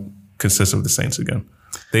not going to consist of the Saints again.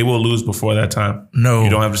 They will lose before that time. No. You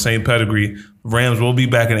don't have the same pedigree. Rams will be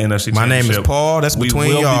back in the NFC Championship. My name is Paul. That's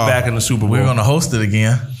between y'all. We will be back in the Super Bowl. We're going to host it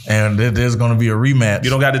again, and there's going to be a rematch. You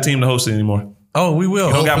don't got the team to host it anymore. Oh, we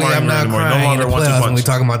will. Don't got Hopefully, I'm not anymore. No crying in longer the one-two playoffs when punch. we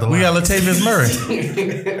talking about the We got Lions. Latavius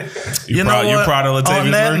Murray. You know you're proud of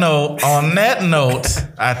Latavius Murray? On that note,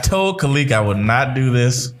 I told Khalik I would not do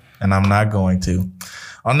this, and I'm not going to.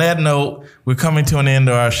 On that note, we're coming to an end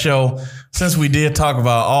of our show. Since we did talk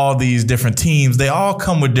about all these different teams, they all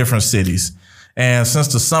come with different cities. And since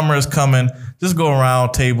the summer is coming, just go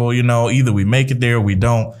around table. Either we make it there or we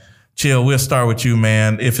don't. Chill, we'll start with you,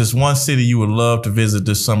 man. If it's one city you would love to visit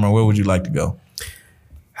this summer, where would you like to go?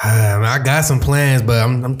 I got some plans, but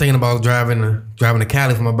I'm thinking about driving to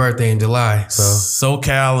Cali for my birthday in July. So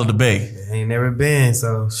SoCal or the Bay? I ain't never been,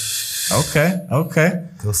 so Okay.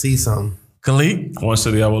 go see something. Khalid? One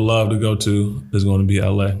city I would love to go to is going to be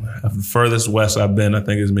LA. The furthest west I've been, I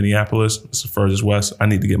think, is Minneapolis. It's the furthest west. I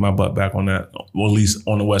need to get my butt back on that, or at least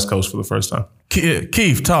on the West Coast for the first time.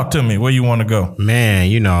 Keith, talk to me. Where you want to go?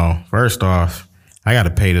 Man, first off, I got to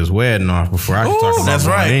pay this wedding off before I can talk about that's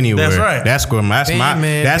going right. anywhere. That's right. That's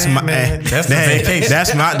the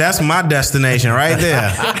vacation. That's my destination right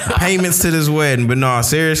there. Payments to this wedding. But no,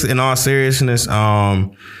 seriously, in all seriousness,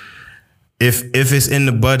 if it's in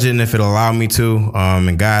the budget and if it allow me to,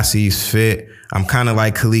 and God sees fit, I'm kind of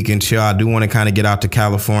like Khalik and Chill. I do want to kind of get out to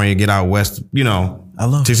California, get out west, I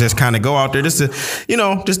love to just kind of go out there just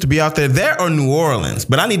to be out there or New Orleans.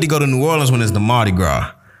 But I need to go to New Orleans when it's the Mardi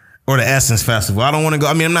Gras or the Essence Festival. I don't want to go.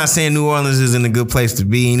 I mean, I'm not saying New Orleans isn't a good place to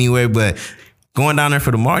be anyway, but going down there for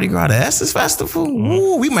the Mardi Gras, the Essence Festival,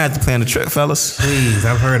 ooh, we might have to plan a trip, fellas. Please,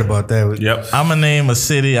 I've heard about that. Yep. I'm going to name a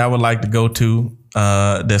city I would like to go to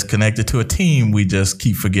that's connected to a team we just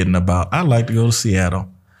keep forgetting about. I'd like to go to Seattle.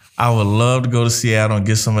 I would love to go to Seattle and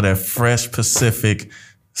get some of that fresh Pacific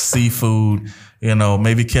seafood,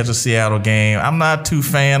 maybe catch a Seattle game. I'm not too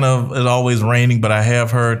fan of it always raining, but I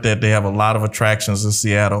have heard that they have a lot of attractions in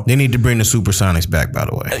Seattle. They need to bring the Supersonics back, by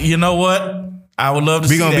the way. You know what? I would love to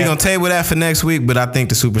see that. We're going to table that for next week, but I think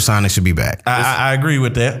the Supersonics should be back. I agree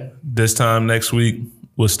with that. This time next week,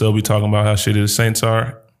 we'll still be talking about how shitty the Saints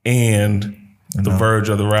are and the verge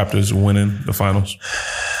of the Raptors winning the finals.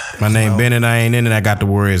 My name Bennett. I ain't in it. I got the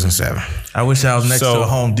Warriors in 7. I wish I was next to a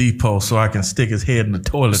Home Depot so I can stick his head in the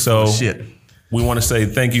toilet for shit. We want to say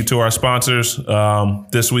thank you to our sponsors.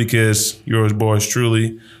 This week is your boy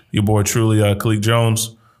truly, Khalik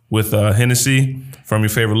Jones with Hennessy from your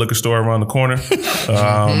favorite liquor store around the corner.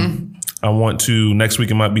 I want to, next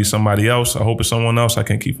week it might be somebody else. I hope it's someone else. I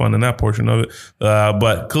can't keep funding that portion of it.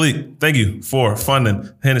 But Khalik, thank you for funding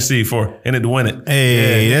Hennessy for In It to Win It.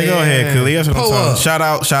 Hey, go ahead, Khalik. That's what I'm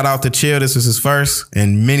talking. Shout out to Chill. This is his first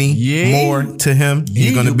and many more to him.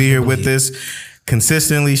 He's going to be here with us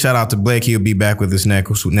consistently. Shout out to Blake. He'll be back with us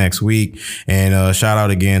next week. And shout out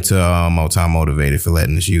again to Motown Motivated for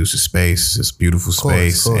letting us use the space, this beautiful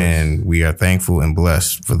space. Of course. And we are thankful and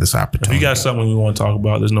blessed for this opportunity. If you got something we want to talk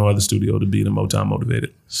about, there's no other studio to be than Motown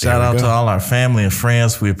Motivated. Shout out to all our family and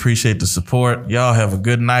friends. We appreciate the support. Y'all have a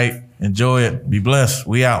good night. Enjoy it. Be blessed.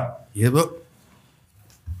 We out. Yep.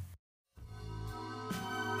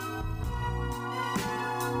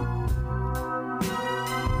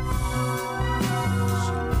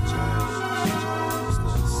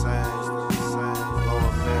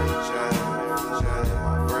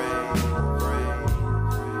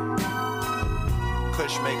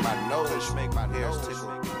 Make my nose, make my hair